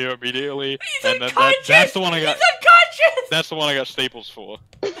 please come here immediately." He's And then unconscious! that's the one I got. He's unconscious! That's the one I got staples for.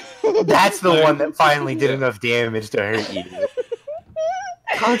 That's the one that finally did enough damage to hurt you.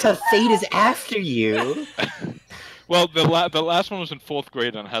 Colin Todd, fate is after you. Well, the last one was in 4th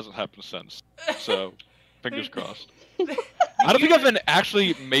grade and it hasn't happened since. So, fingers crossed. I don't think I've been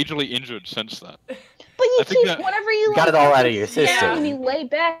actually majorly injured since then. But you I think keep that- whatever you Got like, it all out of your yeah, system. when you lay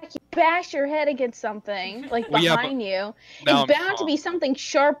back, you bash your head against something like Well, yeah, behind you. Now It's I'm bound to strong. be something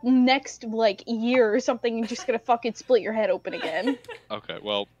sharp next like year or something. You're just gonna fucking split your head open again. Okay,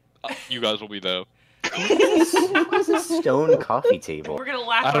 well, you guys will be there. What is a stone coffee table? We're gonna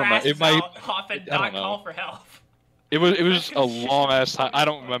laugh I our don't know, it asses might- off and I don't not know. call for help. It was a long ass time. I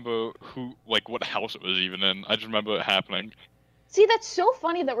don't remember what house it was even in. I just remember it happening. See, that's so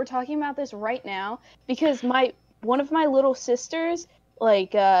funny that we're talking about this right now because one of my little sisters,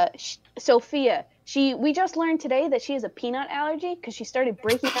 like Sophia, we just learned today that she has a peanut allergy because she started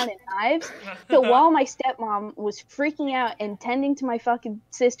breaking out in hives. So while my stepmom was freaking out and tending to my fucking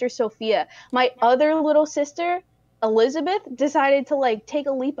sister Sophia, my other little sister Elizabeth decided to like take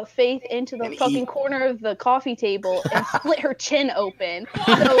a leap of faith into the And fucking eat. corner of the coffee table and split her chin open.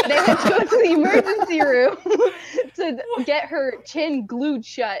 So they had to go to the emergency room to get her chin glued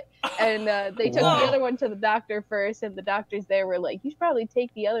shut. And they took the Whoa. other one to the doctor first, and the doctors there were like, "You should probably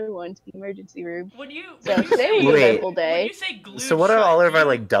take the other one to the emergency room." When you So when you today was say, an Wait. eventful when day. you say glued So what are shut, all of our you-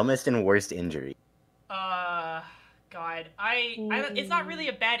 like dumbest and worst injuries? God, it's not really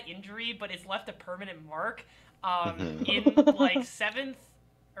a bad injury, but it's left a permanent mark. Mhm. In like 7th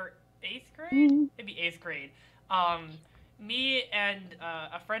or 8th grade, maybe 8th grade. Me and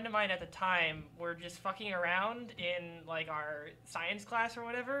a friend of mine at the time were just fucking around in like our science class or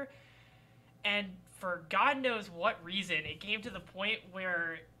whatever, and for God knows what reason, it came to the point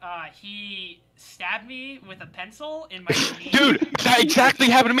where he stabbed me with a pencil in my knee. Dude, that exactly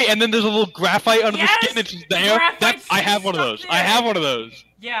happened to me. And then there's a little graphite under Yes! the skin. It's just The there. graphite's I have one of stuck those. there. I have one of those.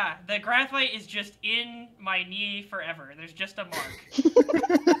 Yeah, the graphite is just in my knee forever. There's just a mark.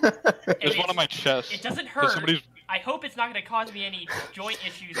 There's one on my chest. It doesn't There's hurt. somebody's. I hope it's not going to cause me any joint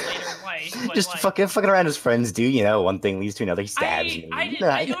issues later in life. But Just like, fucking around as friends do, you know, one thing leads to another, he stabs you. I didn't.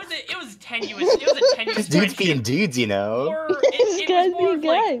 Nah, It was tenuous. It was a tenuous just dudes friendship. being dudes, you know. Or These it guys was more being of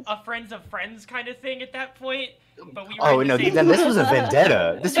like guys. a friends of friends kind of thing at that point. But we were Oh in the no, same then this was a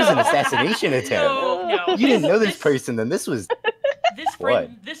vendetta. This was an No. assassination attempt. No. You didn't know this This- person, then this was.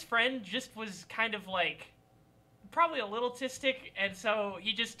 This friend just was kind of like probably a little autistic, and so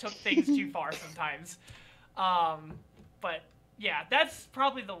he just took things too far sometimes. But yeah, that's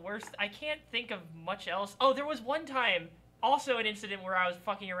probably the worst. I can't think of much else. Oh, there was one time, also an incident where I was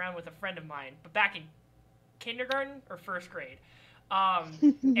fucking around with a friend of mine, but back in kindergarten or first grade.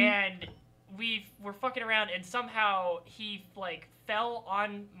 And we were fucking around, and somehow he like fell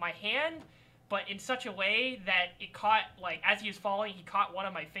on my hand, but in such a way that it caught, like, as he was falling, he caught one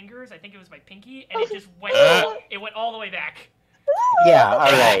of my fingers. I think it was my pinky, and it just went. It went all the way back. Yeah,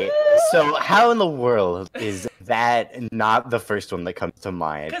 alright. So, how in the world is that not the first one that comes to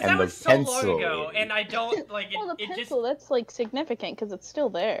mind? Because And that the was so pencil. long ago, and I don't like it. Well, the It just pencil, that's like significant because it's still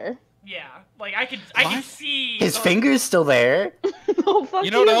there. yeah, like I could see His the- finger's still there. Oh, fuck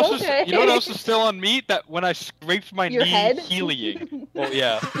You know what else okay. is? You know what else is still on me? That when I scraped my Your knee head? healing. Well,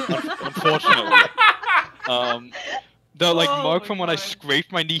 yeah. Unfortunately. The like Oh mark my from when I God.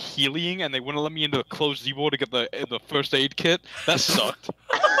 scraped my knee healing, and they wouldn't let me into the closed depot to get the first aid kit. That sucked.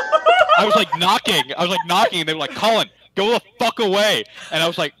 I was like knocking. And they were like, "Colin, go the fuck away!" And I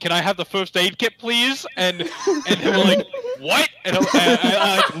was like, "Can I have the first aid kit, please?" And they were like, "What?" And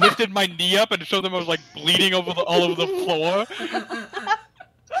I like, lifted my knee up and showed them I was like bleeding all over the floor.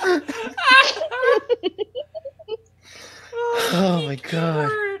 Oh my Good God.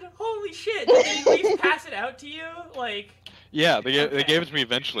 word. Holy shit! Did they at least pass it out to you? Like, Yeah, they Okay. gave it to me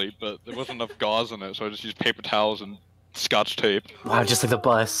eventually, but there wasn't enough gauze in it, so I just used paper towels and scotch tape. Wow, just like the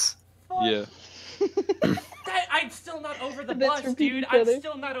bus. fuck. Yeah. I'm still not over the Bits bus, repeat dude. each I'm other.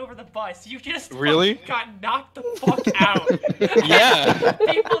 still not over the bus. You just Really? fucking got knocked the fuck out. Yeah.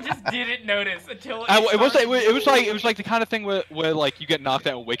 People just didn't notice until It was started. like the kind of thing where like you get knocked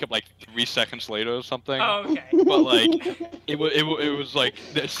out and wake up like 3 seconds later or something. Oh, okay. But like it was like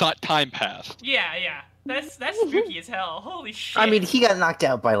it's not time passed. Yeah. That's spooky as hell. Holy shit. I mean, he got knocked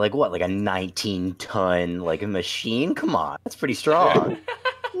out by like what, like a 19-ton like a machine? Come on, that's pretty strong.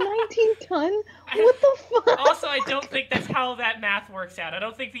 19 ton? What the fuck? Also, I don't think that's how that math works out. I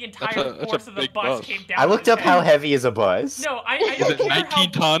don't think the entire That's a force of the big bus bus. came down. I looked his up how head. heavy is a bus. No, I Is don't it care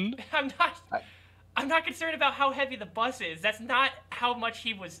 19 ton? I'm not concerned about how heavy the bus is. That's not how much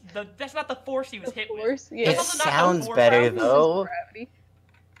he was. That's not the force he was The hit with. force? Yeah. It also not how sounds force better travels. though. Gravity.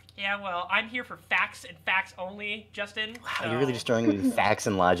 Yeah, well, I'm here for facts and facts only, Justin. Wow, you're really destroying me with facts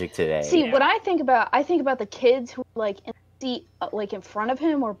and logic today. See, Yeah. what I think about the kids who were like in the seat, like in front of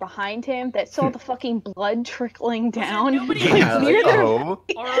him or behind him, that saw the fucking blood trickling down. nobody yeah, like, like, near their- oh.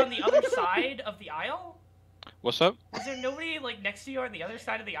 Or on the other side of the aisle? What's up? Is there nobody like next to you on the other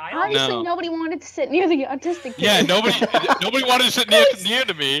side of the aisle? Obviously, No. nobody wanted to sit near the autistic kid. Yeah, nobody wanted to sit near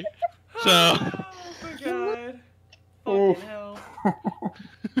to me. So Oh my god. Oh. Fucking hell.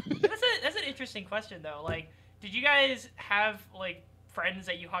 That's an interesting question though. Like, did you guys have like friends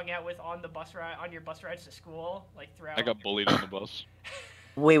that you hung out with on your bus rides to school, like throughout? I got bullied on the bus.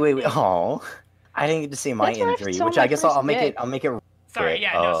 Wait. Oh, I didn't get to say my That's where I injury, saw which my I guess I'll first make it. dick. I'll make it. Sorry, quick.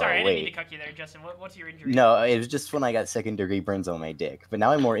 yeah, no, sorry, I didn't mean to wait. cut you there, Justin. What's your injury? No, it was just when I got 2nd-degree burns on my dick. But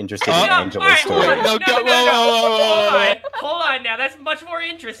now I'm more interested Oh, in No, Angela's alright, story. hold on. No, No, go- no, no, whoa, whoa, whoa, Hold whoa. on, hold on. Now that's much more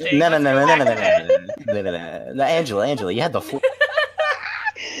interesting. No, Let's go back to that. No, Angela, you had the.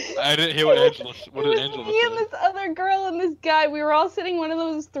 I didn't hear what Angela. What It did was Angela me and say? this other girl and this guy. We were all sitting one of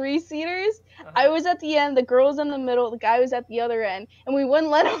those 3-seaters. Uh-huh. I was at the end, the girl was in the middle, the guy was at the other end, and we wouldn't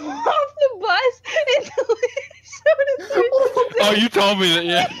let him off the bus until he showed us. Oh, you told me that.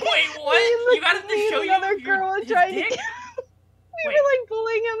 Yeah. Wait, what? You got him to Me and show another you girl his trying to dick? We Wait. were like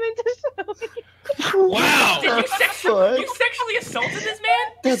bullying him into showing. Wow. Did you, Fuck. you sexually assaulted this man?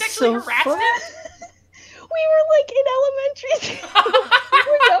 You That's sexually so harassed fun. him? We were like in elementary school. We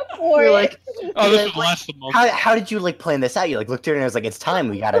were up for You're it. like, Oh, this was last month. how did you like plan this out? You like looked at her and I was like, it's time.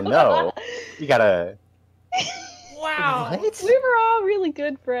 We gotta know. You gotta. Wow. What? We were all really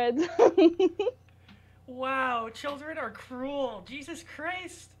good friends. Wow, children are cruel. Jesus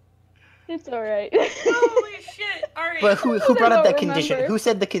Christ. It's alright. Holy shit. Alright. But who I brought up don't that condition? remember. Who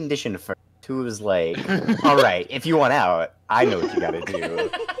said the condition first? who was like, "All right, if you want out, I know what you gotta do."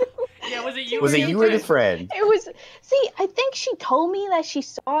 Yeah, was it you? Was or it your you or the friend? friend? It was. See, I think she told me that she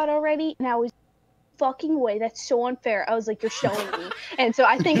saw it already, and I was fucking way. That's so unfair. I was like, you're showing me, and so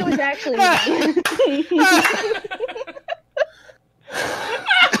I think it was actually me.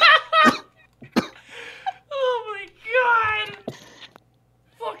 Oh my god!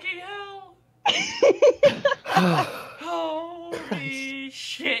 Fucking hell! Holy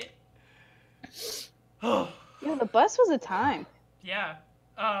shit! Yeah, the bus was a time. Yeah.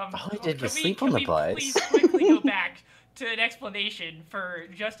 All I did was can sleep we, on the can we bus. please quickly go back to an explanation for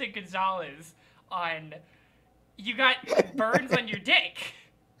Justin Gonzalez on you got burns on your dick?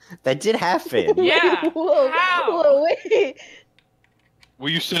 That did happen. Yeah. Whoa, How? whoa, wait. Were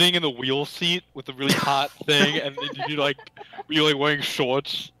you sitting in the wheel seat with a really hot thing, and did you like, were you like wearing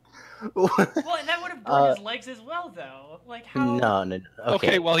shorts? Well, that would have burned his legs as well, though. Like how? No.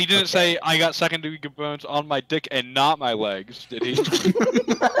 Okay, well he didn't say I got second-degree burns on my dick and not my legs, did he? Colin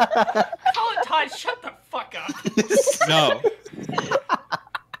Todd, shut the fuck up. No.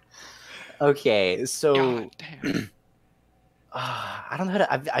 Okay, so God damn. I don't know how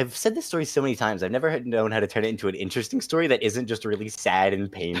to. I've said this story so many times. I've never known how to turn it into an interesting story that isn't just really sad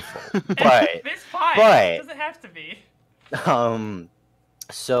and painful. But It's fine. but- It doesn't have to be.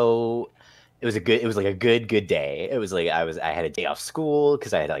 so it was like a good day. It was like I had a day off school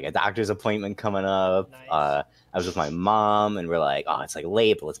because I had like a doctor's appointment coming up. Nice. I was with my mom and we're like, oh, it's like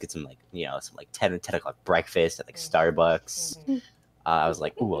late, but let's get some like some like 10 o'clock breakfast at like Starbucks. Mhm. I was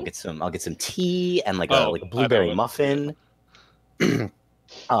like, ooh, I'll get some tea and like a Oh, like a I know blueberry what- muffin. I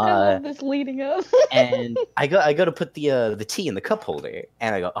love this leading up. And I go to put the tea in the cup holder,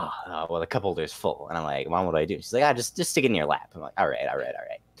 and I go, well, the cup holder is full, and I'm like, Mom, what do I do? She's like, just stick it in your lap. I'm like, all right.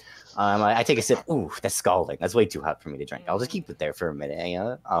 I take a sip. Ooh, that's scalding. That's way too hot for me to drink. I'll just keep it there for a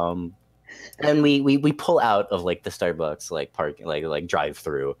minute. And we pull out of like the Starbucks like parking like drive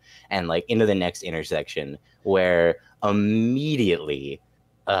through and like into the next intersection where immediately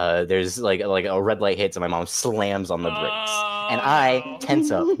there's like a red light hits and my mom slams on the brakes. And I tense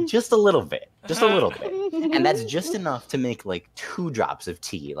up just a little bit, and that's just enough to make like 2 drops of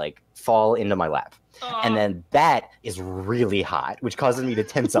tea like fall into my lap. And then that is really hot, which causes me to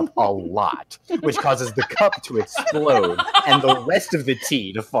tense up a lot, which causes the cup to explode and the rest of the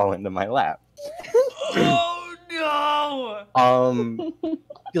tea to fall into my lap. Oh no!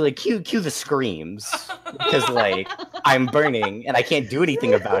 Like cue the screams because like I'm burning and I can't do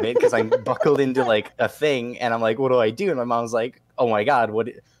anything about it because I'm buckled into like a thing and I'm like, what do I do? And my mom's like, oh my god, what?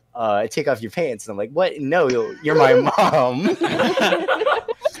 Take off your pants. And I'm like, what? No, you're my mom.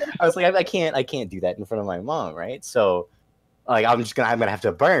 I was like, I can't do that in front of my mom, right? So like I'm gonna have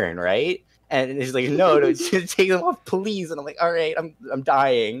to burn, right? And she's like, no, take them off, please. And I'm like, all right, I'm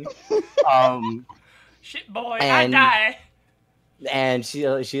dying. Shit, boy, and- I die. And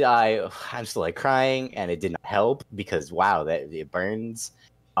I'm still like crying, and it did not help because wow, that it burns.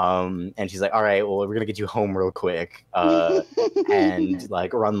 And she's like, all right, well, we're gonna get you home real quick, and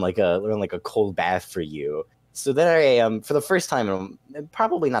like run like a cold bath for you. So then I am for the first time,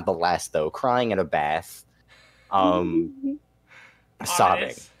 probably not the last though, crying in a bath, sobbing,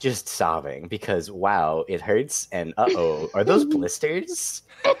 Ominous. just sobbing because wow, it hurts, and are those blisters?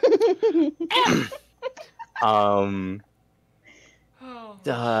 Oh,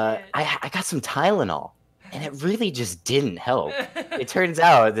 I got some Tylenol, and it really just didn't help. It turns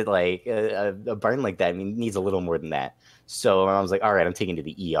out that like a burn like that needs a little more than that. So I was like, all right, I'm taking to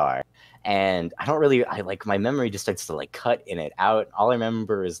the ER. And I like my memory just starts to like cut in it out. All I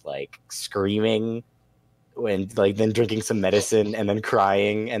remember is like screaming when like then drinking some medicine and then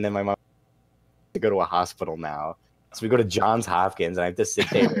crying. And then my mom to go to a hospital now. So we go to Johns Hopkins and I have to sit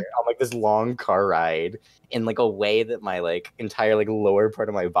there on like this long car ride in like a way that my like entire like lower part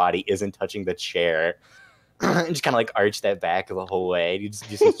of my body isn't touching the chair. And just kind of like arch that back the whole way. You just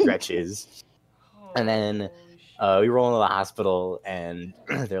do some stretches. And then we roll into the hospital and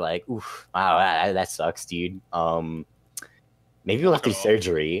they're like, oof, wow, that sucks, dude. Maybe we'll have to do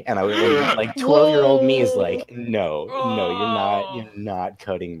surgery. And I was like 12-year-old me is like, no, you're not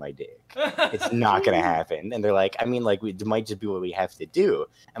cutting my dick. It's not gonna happen. And they're like, I mean, like, it might just be what we have to do.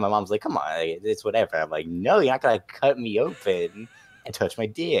 And my mom's like, come on, it's whatever. I'm like, no, you're not gonna cut me open and touch my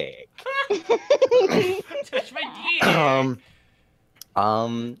dick. Touch my dick.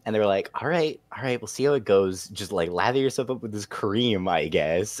 And they were like, all right, we'll see how it goes. Just like lather yourself up with this cream, I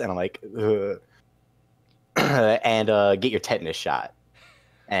guess. And I'm like, ugh. And get your tetanus shot.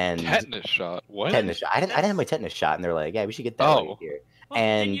 And Tetanus shot? What? tetanus shot. I didn't have my tetanus shot, and they're like, yeah, we should get that Oh. over here. Well, didn't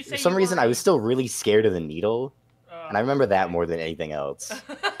And you say for some you reason, were- I was still really scared of the needle, and I remember that more than anything else.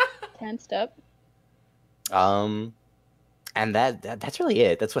 tensed up. And that's really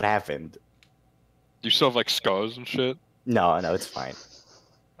it. That's what happened. You still have like scars and shit. No, it's fine.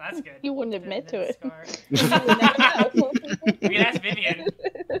 That's good. You wouldn't admit to it. Scar. You would never know. We can ask Vivian.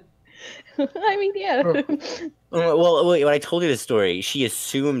 I mean, yeah. Well, wait, when I told her the story, she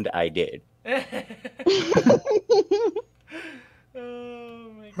assumed I did.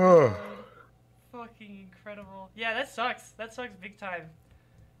 Oh my god. Fucking incredible. Yeah, that sucks. That sucks big time.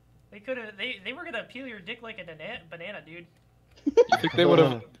 They could have. They were gonna peel your dick like a banana, dude. You think they would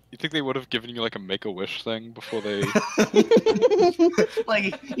have? You think they would have given you like a Make-A-Wish thing before they?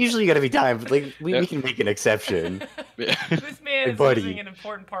 Like, usually you gotta be time, but like we can make an exception. Yeah. This man is buddy. losing an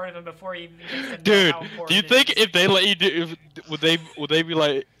important part of him before he even gets to know Dude, how important do you it think is. if they let you do, would they be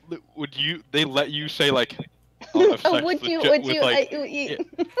like, they let you say like, I'll have sex Would with you? Jo- Would with, you? like, yeah.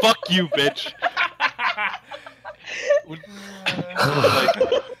 fuck you, bitch.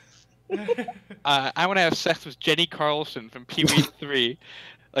 I want to have sex with Jenny Carlson from Pee Wee 3.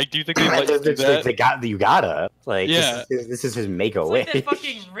 Like, do you think they let you do that? You gotta. Like, Yeah. this is his It's Make-A-Wish. like that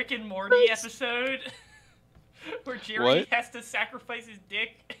fucking Rick and Morty episode where Jerry What? has to sacrifice his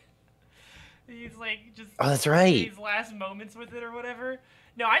dick. He's like just Oh, that's right. his last moments with it or whatever.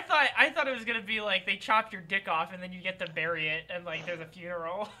 No, I thought it was gonna be like they chop your dick off and then you get to bury it and like there's a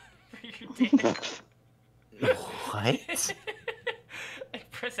funeral for your dick. What?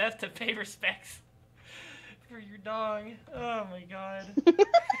 Like press F to pay respects for your dong. Oh my god.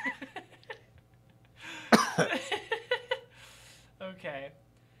 Okay.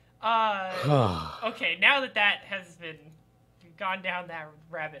 Okay, now that has been gone down that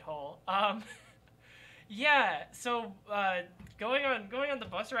rabbit hole. Yeah, so going on the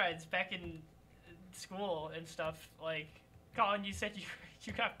bus rides back in school and stuff, like Colin, you said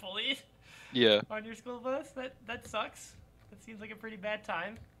you got bullied Yeah, on your school bus? That sucks. That seems like a pretty bad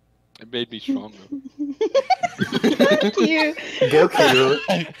time. it made me stronger. You.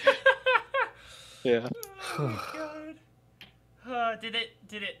 Goku. Yeah. Oh my god. Did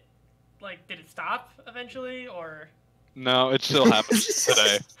it stop eventually or? No, it still happens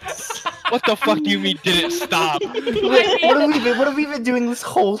today. What the fuck do you mean? Did it stop? What have we been doing this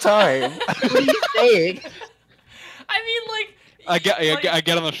whole time? What are you saying? I mean, like. I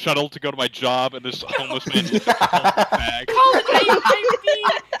get on the shuttle to go to my job, and this homeless man just bag. Colin,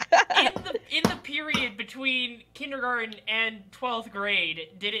 I mean, in the period between kindergarten and 12th grade,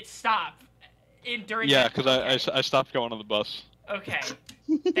 did it stop? During Yeah, that- because I stopped going on the bus. Okay.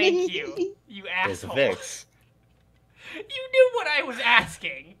 Thank you, you There's a asshole. fix. You knew what I was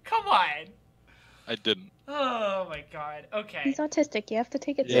asking. Come on. I didn't. Oh my god. Okay. He's autistic. You have to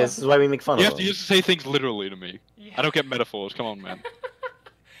take it Yeah, this slow. is why we make fun You of have to him. just say things literally to me. Yeah. I don't get metaphors. Come on, man.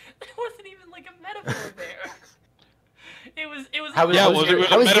 There wasn't even like a metaphor there. It was. How was, Yeah, how was was, it your, was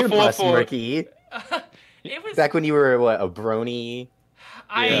how a was your metaphor bus, for- Murky? It was. Back when you were, what, a brony?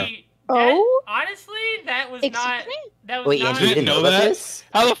 Oh? Honestly, that was Excuse not. me? That was Wait, not. Andrew, you didn't know about that? this?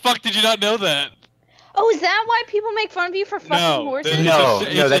 How the fuck did you not know that? Oh, is that why people make fun of you for fucking No, horses? It's No,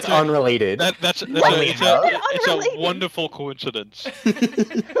 just- no, it's that's a- unrelated. That's Oddly it's enough. a Unrelated. wonderful coincidence.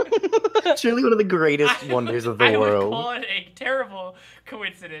 It's really one of the greatest wonders of the I would world. call it a terrible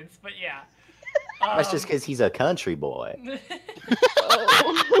coincidence, but yeah. That's just because he's a country boy.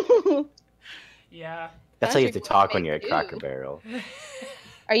 Oh. Yeah. That's how you have to Country talk boy when you're at too. Cracker Barrel.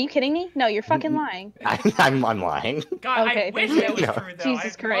 Are you kidding me? No, you're fucking lying. I'm lying. God, I Okay, wish thank that you. was No. true though. Jesus I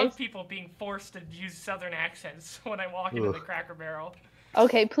love Christ. people being forced to use southern accents when I walk into the Ugh. Cracker Barrel.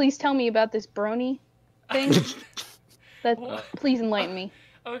 Okay, please tell me about this brony thing. Well, Please enlighten me.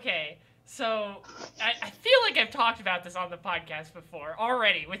 Okay, so I feel like I've talked about this on the podcast before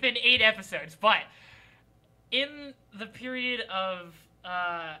already within 8 episodes, but in the period of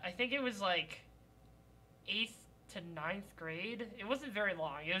I think it was like 8th to 9th grade. It wasn't very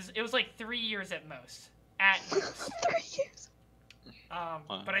long. It was like 3 years at most. At most. 3 years.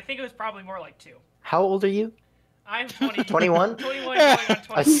 But I think it was probably more like 2. How old are you? I'm 20. 21? 21 going on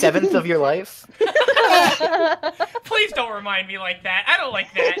 20. A seventh of your life? Please don't remind me like that. I don't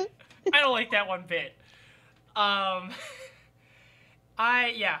like that. I don't like that one bit. I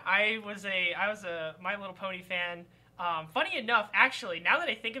was a My Little Pony fan. Funny enough, actually, now that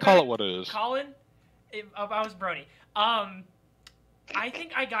I think about Call it, it what it is. Colin, I was Brony. I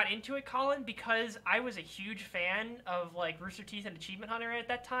think I got into it, Colin, because I was a huge fan of like Rooster Teeth and Achievement Hunter at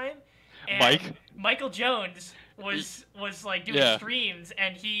that time. And Mike? Michael Jones was like doing Yeah. streams,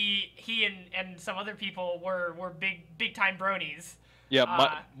 and he and some other people were big time bronies. Yeah,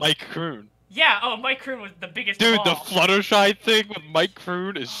 Uh, Mike Kroon. Yeah, Mike Kroon was the biggest Dude, of the all. Fluttershy thing with Mike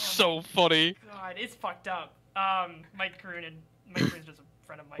Kroon is so funny. God, it's fucked up. Mike Kroon's just a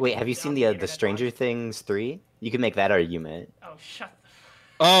friend of mine. Wait, have you seen the Stranger Things 3? You can make that argument. Oh, shut.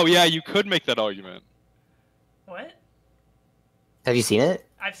 Oh yeah, you could make that argument. What? Have you seen it?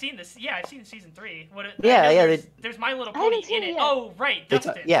 I've seen this. Yeah, I've seen season 3. What? Yeah. There's My Little I haven't Pony seen in it it. yet. Oh, right,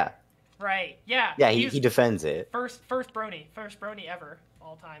 Dustin. Yeah. Right. Yeah. Yeah, he defends it. First brony ever,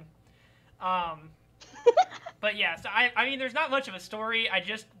 all time. But yeah, so I mean, there's not much of a story. I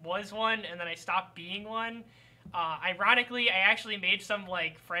just was one, and then I stopped being one. Ironically, I actually made some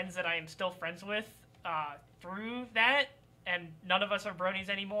like friends that I am still friends with through that, and none of us are bronies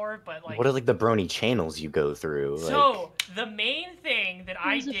anymore. But like, what are like the brony channels you go through? So the main thing that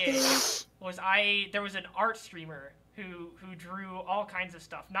I did was there was an art streamer who drew all kinds of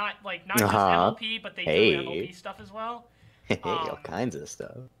stuff, not just MLP, but they drew MLP stuff as well. All kinds of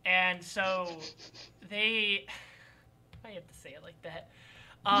stuff. And so I have to say it like that.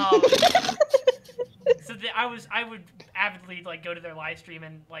 So I would avidly like go to their live stream,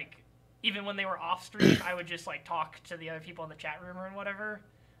 and like even when they were off stream, I would just like talk to the other people in the chat room or whatever.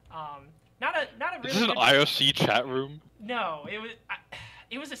 Not a really. This is an IOC chat room. No,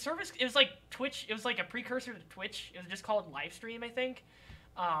 it was a service. It was like Twitch. It was like a precursor to Twitch. It was just called Livestream, I think.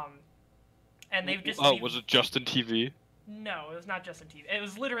 And they've just. Oh, was it Justin TV? No, it was not Justin TV. It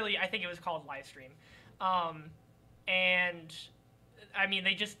was literally, I think it was called Livestream. And I mean,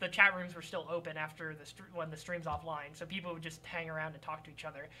 the chat rooms were still open after when the stream's offline, so people would just hang around and talk to each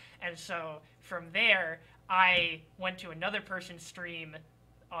other. And so from there, I went to another person's stream,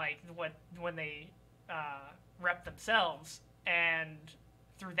 like when they rep themselves, and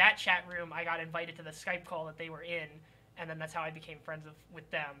through that chat room, I got invited to the Skype call that they were in, and then that's how I became friends with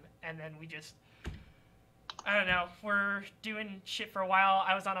them. And then we just, I don't know, we're doing shit for a while.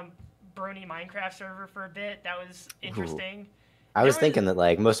 I was on a brony Minecraft server for a bit. That was interesting. I was thinking that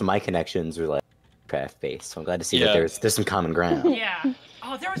like most of my connections were like Minecraft based, so I'm glad to see that there's some common ground. Yeah.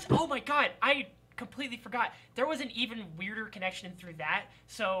 Oh my god, I completely forgot. There was an even weirder connection through that.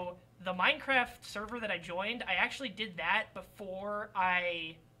 So the Minecraft server that I joined, I actually did that before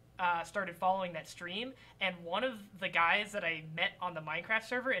I started following that stream, and one of the guys that I met on the Minecraft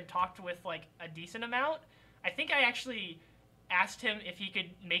server and talked with like a decent amount, I think I actually asked him if he could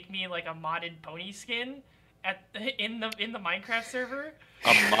make me like a modded pony skin in the Minecraft server.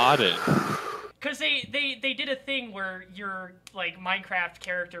 A modded. Because they did a thing where your like Minecraft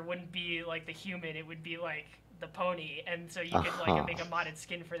character wouldn't be like the human, it would be like the pony, and so you could like make a modded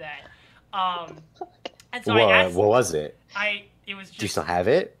skin for that. And so I asked, what was it? It was just. Do you still have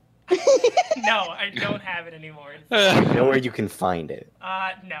it? No, I don't have it anymore. You know where you can find it?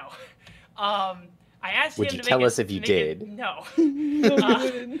 No. I asked him Would you to tell us if you did? No.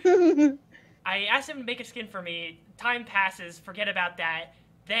 I asked him to make a skin for me. Time passes, forget about that.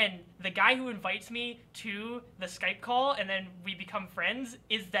 Then the guy who invites me to the Skype call and then we become friends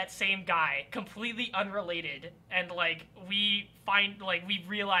is that same guy, completely unrelated. And like we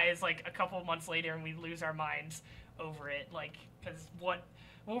realize like a couple of months later and we lose our minds over it, like because what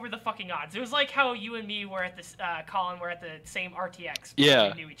were the fucking odds? It was like how you and me were at this Colin were at the same RTX before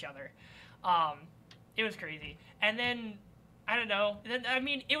we knew each other. It was crazy. And then I don't know. I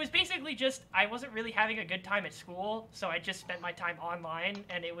mean, it was basically just I wasn't really having a good time at school, so I just spent my time online,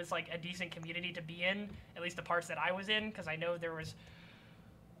 and it was like a decent community to be in, at least the parts that I was in, because I know there was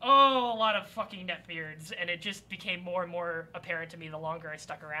a lot of fucking netbeards, and it just became more and more apparent to me the longer I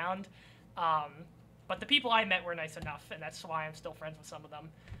stuck around. But the people I met were nice enough, and that's why I'm still friends with some of them.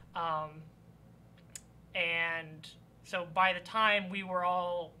 And so by the time we were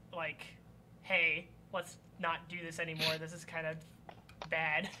all like, hey, let's not do this anymore, this is kind of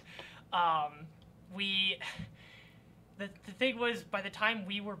bad. The thing was, by the time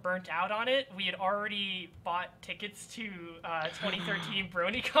we were burnt out on it, we had already bought tickets to 2013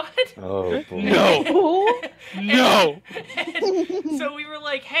 BronyCon. Oh, boy. No! No! And so we were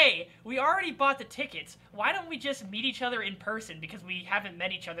like, hey, we already bought the tickets. Why don't we just meet each other in person? Because we haven't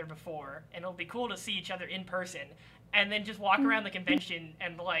met each other before, and it'll be cool to see each other in person. And then just walk around the convention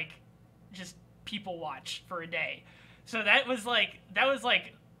and, like, just people watch for a day. So that was like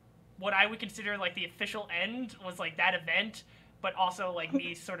what I would consider like the official end was like that event, but also like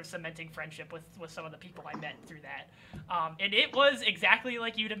me sort of cementing friendship with some of the people I met through that. And it was exactly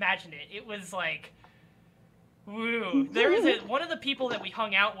like you'd imagine it. It was like, woo. There was one of the people that we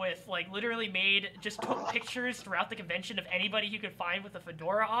hung out with like literally took pictures throughout the convention of anybody he could find with a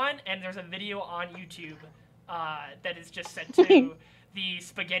fedora on, and there's a video on YouTube that is just set to the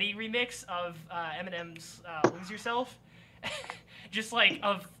spaghetti remix of Eminem's Lose Yourself. Just like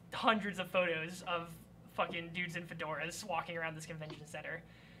of hundreds of photos of fucking dudes in fedoras walking around this convention center.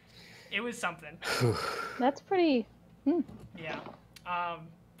 It was something. That's pretty... Yeah.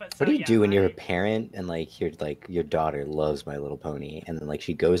 But so, What do you yeah, do when you're a parent and like your daughter loves My Little Pony and then like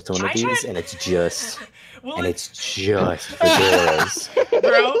she goes to one of I these had- and it's just well, and it's just for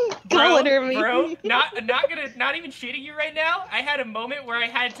girls. Calling her me. bro, not even shitting you right now. I had a moment where I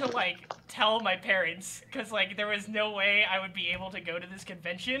had to like tell my parents because like there was no way I would be able to go to this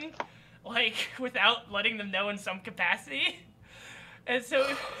convention, like without letting them know in some capacity, and so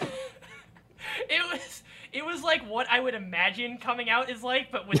it was like what I would imagine coming out is like,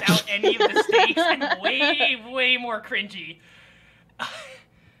 but without any of the stakes and way more cringy.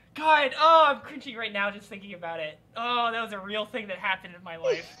 God, oh, I'm cringing right now just thinking about it. Oh, that was a real thing that happened in my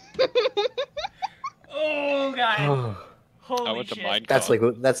life. Oh, God. Holy I went to shit. Minecraft.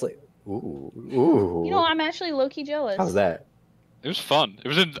 That's like ooh. You know, I'm actually low-key jealous. How's that? It was fun. It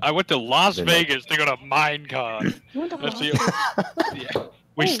was in. I went to Las Then- Vegas to go to Minecon. You went to That's Boston? yeah.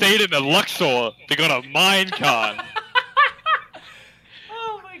 We Oh. stayed in the Luxor to go to Minecon.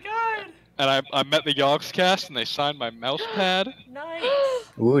 Oh, my God. And I met the Yogscast and they signed my mouse pad. Nice.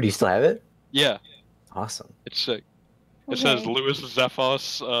 Ooh, do you still have it? Yeah, Awesome. it's sick. It Okay. says Louis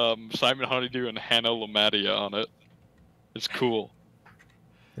Zephos, Simon Honeydew, and Hannah Lamadia on it. It's cool.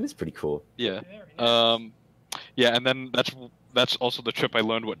 That is pretty cool. Yeah. Very nice. Yeah, and then that's also the trip I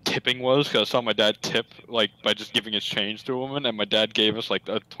learned what tipping was, because I saw my dad tip like by just giving his change to a woman, and my dad gave us like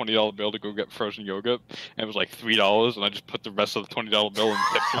a $20 bill to go get frozen yogurt, and it was like $3, and I just put the rest of the $20 bill in the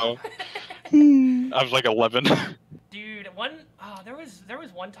tip jar. I was like 11. Dude, there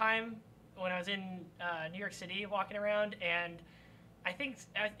was one time when I was in New York City walking around, and I think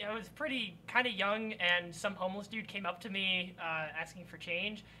I was pretty kind of young, and some homeless dude came up to me asking for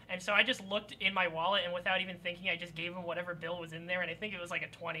change, and so I just looked in my wallet, and without even thinking, I just gave him whatever bill was in there, and I think it was like a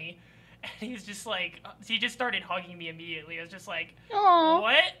 20, and he was just like, he just started hugging me immediately. I was just like, Aw.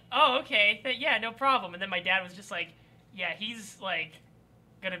 what? Oh, okay, yeah, no problem. And then my dad was just like, yeah, he's like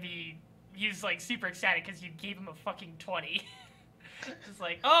he's like super excited because you gave him a fucking 20. Just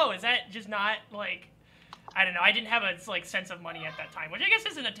like, oh, is that just not like, I don't know. I didn't have a like sense of money at that time, which I guess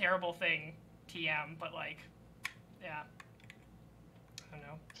isn't a terrible thing, TM. But like, yeah, I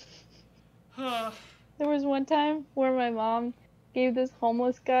don't know. There was one time where my mom gave this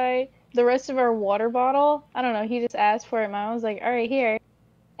homeless guy the rest of our water bottle. I don't know, he just asked for it. My mom was like, all right, here.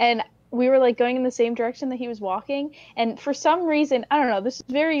 And we were like going in the same direction that he was walking. And for some reason, I don't know, this is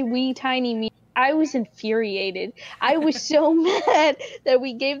very wee tiny me. I was infuriated. I was so mad that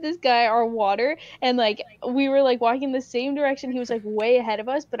we gave this guy our water, and like we were like walking the same direction. He was like way ahead of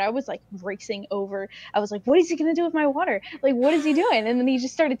us, but I was like racing over. I was like, what is he gonna do with my water? Like, what is he doing? And then he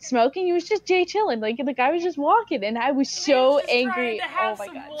just started smoking. He was just chilling. Like the guy was just walking, and I was so Man's just angry. Trying to have Oh my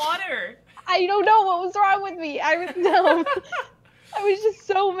some god. water. I don't know what was wrong with me. I was no. I was just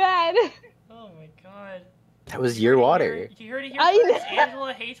so mad. Oh my god. That was your water. You heard it here I first. know.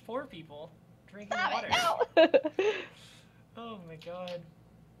 Angela hates poor people drinking water. Oh my god.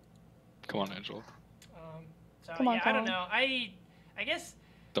 Come on, Angela. So Come on, yeah, I don't Colin. know. I guess.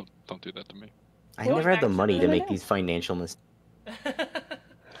 Don't do that to me. I Going never had back the to money the- to make these financial mistakes.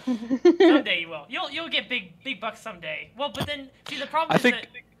 Someday you will. You'll get big bucks someday. Well, but then see the problem I is think- that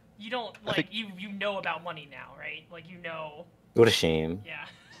you don't I like think- you know about money now, right? Like you know. What a shame. Yeah.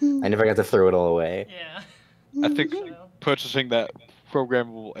 I never got to throw it all away. Yeah. I think So, purchasing that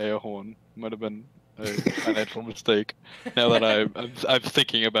programmable air horn might have been a financial mistake. Now that I'm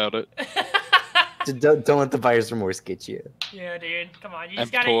thinking about it. Don't let the buyer's remorse get you. yeah, dude. Come on. You M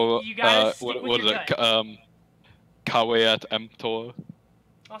just gotta. Tor, You gotta stick what with is your it? gut. Kawayat M Tor.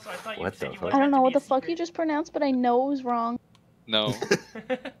 Also, I thought you What said the you fuck? wanted I that don't to know be what a the fuck you secret. just pronounced, but I know it was wrong. No,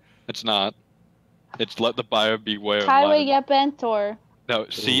 it's not. It's let the buyer beware. in Highway Latin. Bentor. No,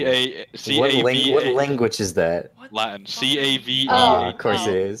 C What, A V what A language is that? What the Latin. fuck? CAVE. Oh, of course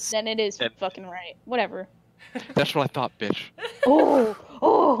it is. Then it is And- fucking right. Whatever. That's what I thought, bitch.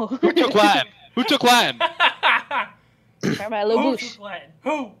 Oh. Who took Latin? Who took Latin? Try my little Who boosh. took Latin?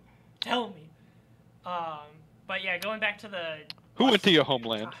 Who? Tell me. But yeah, going back to the. Who went to your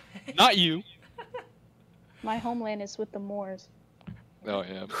homeland? Not you. My homeland is with the Moors. Oh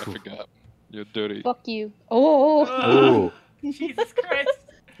yeah, I forgot. You're dirty. Fuck you. Oh. Ooh, Jesus Christ.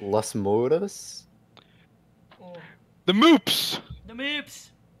 Los Moros? Oh. The Moops. The moops.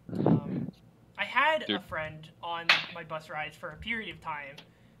 I had a Dude. friend on my bus rides for a period of time,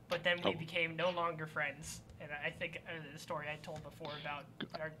 but then we Oh. became no longer friends. And I think the story I told before about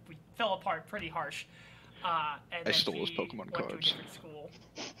we fell apart pretty harsh. And then stole his he Pokemon went to a cards. different school.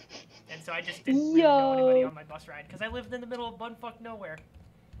 And so I just didn't really know anybody Yo. on my bus ride because I lived in the middle of bumfuck nowhere.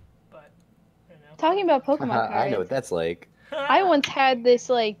 But I don't know. Talking about Pokemon I know cards. what that's like. I once had this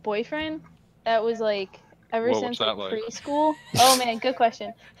like boyfriend that was like ever Whoa, since what's that like like? preschool. Oh man, good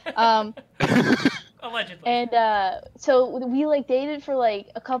question. Allegedly. And so we like dated for like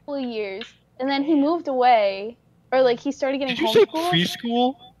a couple of years, and then he moved away, or like he started getting Did you say homeschooled.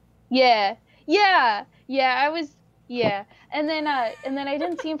 preschool? Yeah, yeah. I was yeah, and then I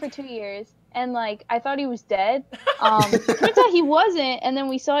didn't see him for 2 years, and like I thought he was dead. Turns out he wasn't, and then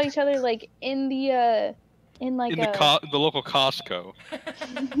we saw each other like in the in like In a the local Costco.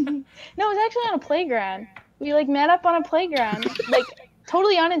 no, it was actually on a playground. We like met up on a playground, like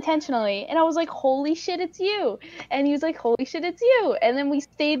totally unintentionally, and I was like, "Holy shit, it's you!" And he was like, "Holy shit, it's you!" And then we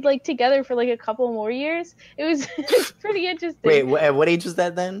stayed like together for like a couple more years. It was it's pretty interesting. Wait, at what age was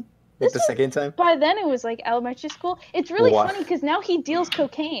that then? Like This the was- second time? By then it was like elementary school. It's really What? funny because now he deals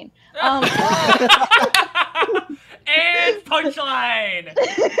cocaine. And punchline.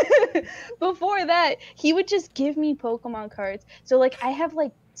 Before that, he would just give me Pokemon cards. So like I have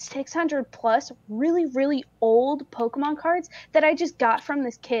like 600 plus really really old Pokemon cards that I just got from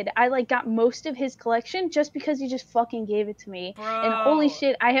this kid. I like got most of his collection just because he just fucking gave it to me. And holy Bro.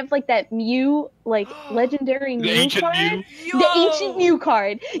 shit, I have like that Mew, like legendary The Mew ancient card. Mew? The ancient Mew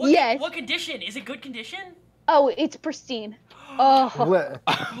card. Yes. What condition? Is it good condition? Oh, it's pristine. Oh. What?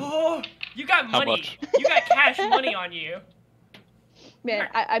 Oh, you got How money. much? You got cash money on you. Man,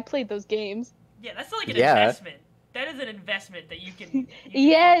 I played those games. Yeah, that's like an Yeah. investment. That is an investment that you can.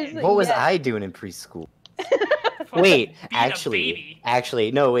 Yes. fucking What was Yeah. I doing in preschool? fucking Wait, beat a actually,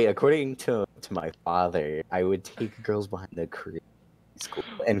 baby. no, wait. According to my father, I would take girls behind the crib in school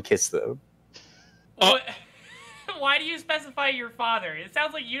and kiss them. What? Why do you specify your father? It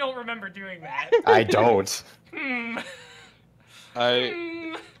sounds like you don't remember doing that. I don't. Hmm. I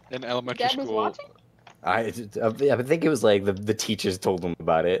Hmm. in elementary Dad was school. watching? I think it was like the teachers told them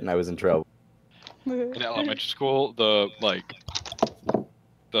about it, and I was in trouble. In elementary school, the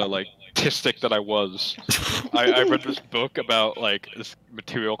autistic that I was, I read this book about like this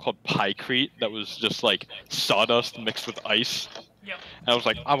material called piecrete that was just like sawdust mixed with ice. Yep. And I was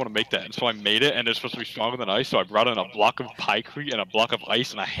like, I want to make that. And so I made it, and it's supposed to be stronger than ice. So I brought in a block of piecrete and a block of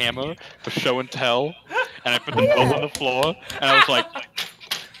ice and a hammer for show and tell. And I put them both on the floor, and I was like,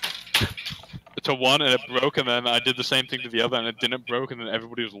 to one, and it broke, and then I did the same thing to the other, and it didn't broke, and then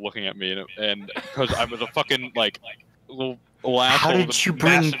everybody was looking at me, and because I was a fucking like little asshole did with a you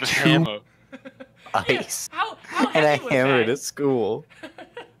bring massive two hammer. Ice. How And I heavy was hammered that? at school. Oh,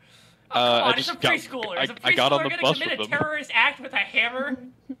 come on, I it's a just got- preschooler. Is a I got on preschooler the gonna bus commit a with them. terrorist act with a hammer?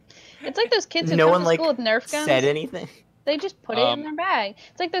 It's like those kids who No come one to like school with Nerf guns. said anything. They just put it in Um, their bag.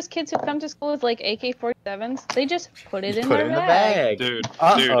 It's like those kids who come to school with like AK-47s. They just put it Just in put their it in the bag. bag. Dude,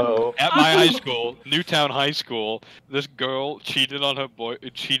 Uh-oh. at my high school, Newtown High School, this girl cheated on her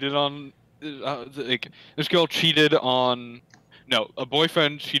this girl cheated on, no, a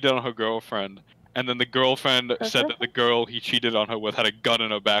boyfriend cheated on her girlfriend, and then the girlfriend said that the girl he cheated on her with had a gun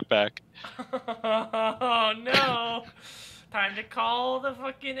in her backpack. Oh no! Time to call the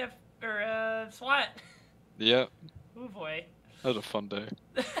fucking SWAT. Yeah, Ooh boy. that was a fun day.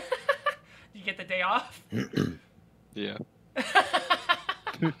 You get the day off. Yeah.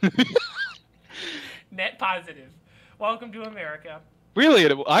 Net positive. Welcome to America. Really,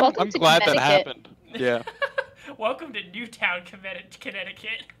 I'm Welcome to glad that Connecticut. happened. Yeah. Welcome to Newtown,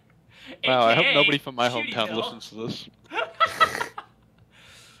 Connecticut. Wow, I hope AKA nobody from my hometown Shootyville. listens to this.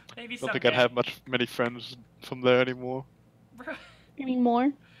 Maybe I don't someday. think I'd have many friends from there anymore.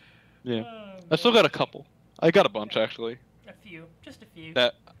 Anymore? Yeah. Oh, I still boy. got a couple. I got a bunch actually. A few, just a few.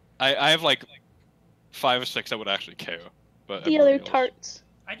 That I have like 5 or 6 that would actually care, but The other everybody else- tarts.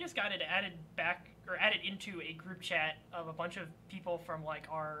 I just got it added back or added into a group chat of a bunch of people from like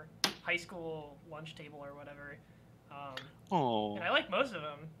our high school lunch table or whatever. Oh. And I like most of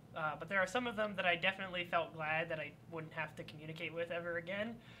them, but there are some of them that I definitely felt glad that I wouldn't have to communicate with ever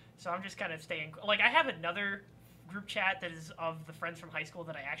again. So I'm just kind of staying. Like I have another group chat that is of the friends from high school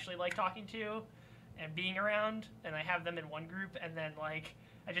that I actually like talking to and being around, and I have them in one group, and then like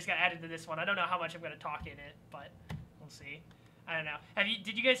I just got added to this one. I don't know how much I'm going to talk in it, but we'll see. I don't know.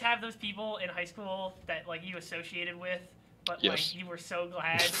 Did you guys have those people in high school that like you associated with, but Yes. like you were so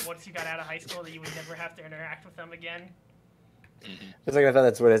glad once you got out of high school that you would never have to interact with them again? It's like I thought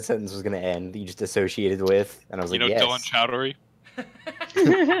that's where that sentence was gonna end. You just associated with, and I was You like, know yes. Dylan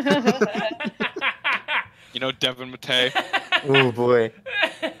Chowdhury? You know Devin Matei? Oh boy.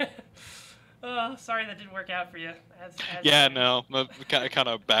 Oh, sorry that didn't work out for you. Yeah, no, it kind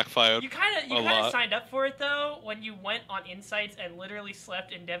of backfired. You kind a of lot. signed up for it though when you went on Insights and literally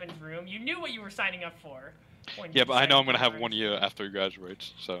slept in Devin's room. You knew what you were signing up for. when Yeah, you but I know I'm signed gonna have up. 1 year after he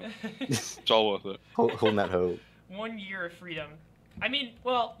graduates, so it's all worth it. Holding that hope. 1 year of freedom. I mean,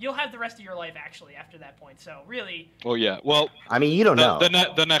 well, you'll have the rest of your life actually after that point. So really, Well, yeah. Well, I mean, you don't know.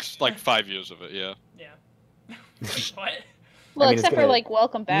 the next like 5 years of it, yeah. yeah. What? Well, I mean, it's except for gonna- like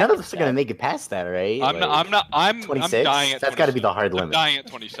welcome back. None of and us are gonna stuff. make it past that, right? I'm 26? dying at 27. That's gotta be the hard I'm limit. dying at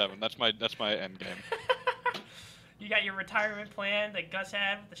 27. That's my end game. You got your retirement plan that Gus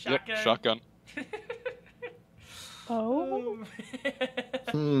had with the shotgun. Yep, shotgun. Oh.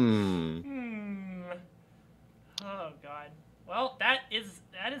 Hmm. Oh God. Well, that is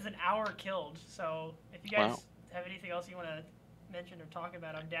an hour killed. So if you guys Wow. have anything else you want to mention or talk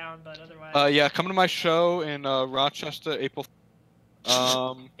about, I'm down. But otherwise, Yeah, come to my show in Rochester, April.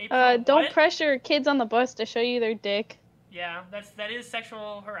 April, Don't what? pressure kids on the bus to show you their dick. Yeah, that is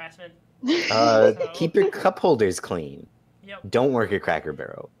sexual harassment. Keep your cup holders clean. Yep. Don't work at Cracker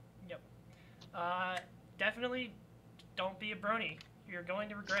Barrel. Yep. Definitely don't be a brony. You're going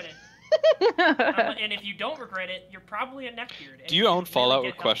to regret it. And if you don't regret it, you're probably a neckbeard. and Do you should own really Fallout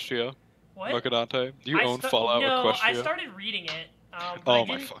get help. Equestria, What? Mercadante? Do you I own sta- Fallout no, Equestria? I started reading it. But Oh I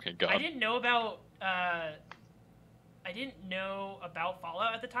my didn't, fucking god. I didn't know about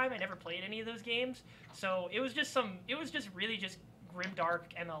Fallout at the time. I never played any of those games, so it was just really just grimdark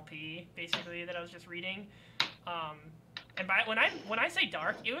MLP basically that I was just reading. And when I say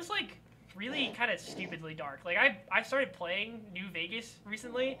dark, it was like really kind of stupidly dark. Like I started playing New Vegas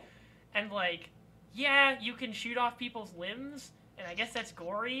recently, and like yeah, you can shoot off people's limbs. And I guess that's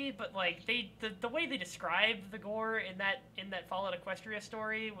gory, but like the way they described the gore in that Fallout Equestria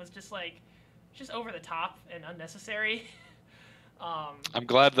story was just like just over the top and unnecessary. I'm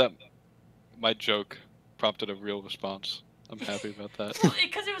glad that my joke prompted a real response. I'm happy about that.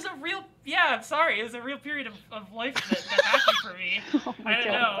 Because it was a real I'm sorry, it was a real period of life that happened for me. Oh my I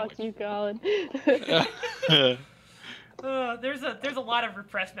don't god, know. fuck you, Colin. There's a lot of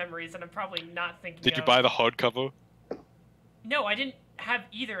repressed memories that I'm probably not thinking. Did you of. buy the hardcover? No, I didn't have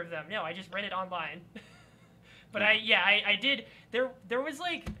either of them. No, I just read it online. But I did. There was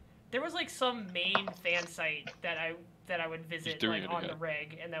like some main fan site that I would visit doing like it on again. the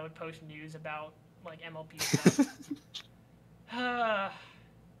reg, and that would post news about like MLP stuff.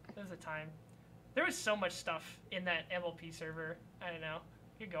 There was a time. There was so much stuff in that MLP server. I don't know.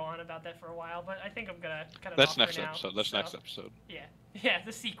 You could go on about that for a while, but I think I'm gonna cut it That's off next for now. episode. That's so, next episode. Yeah,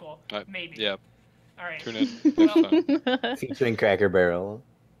 the sequel. Maybe. Yeah, All right. tune in next time. Featuring Cracker Barrel.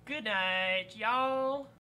 Good night, y'all.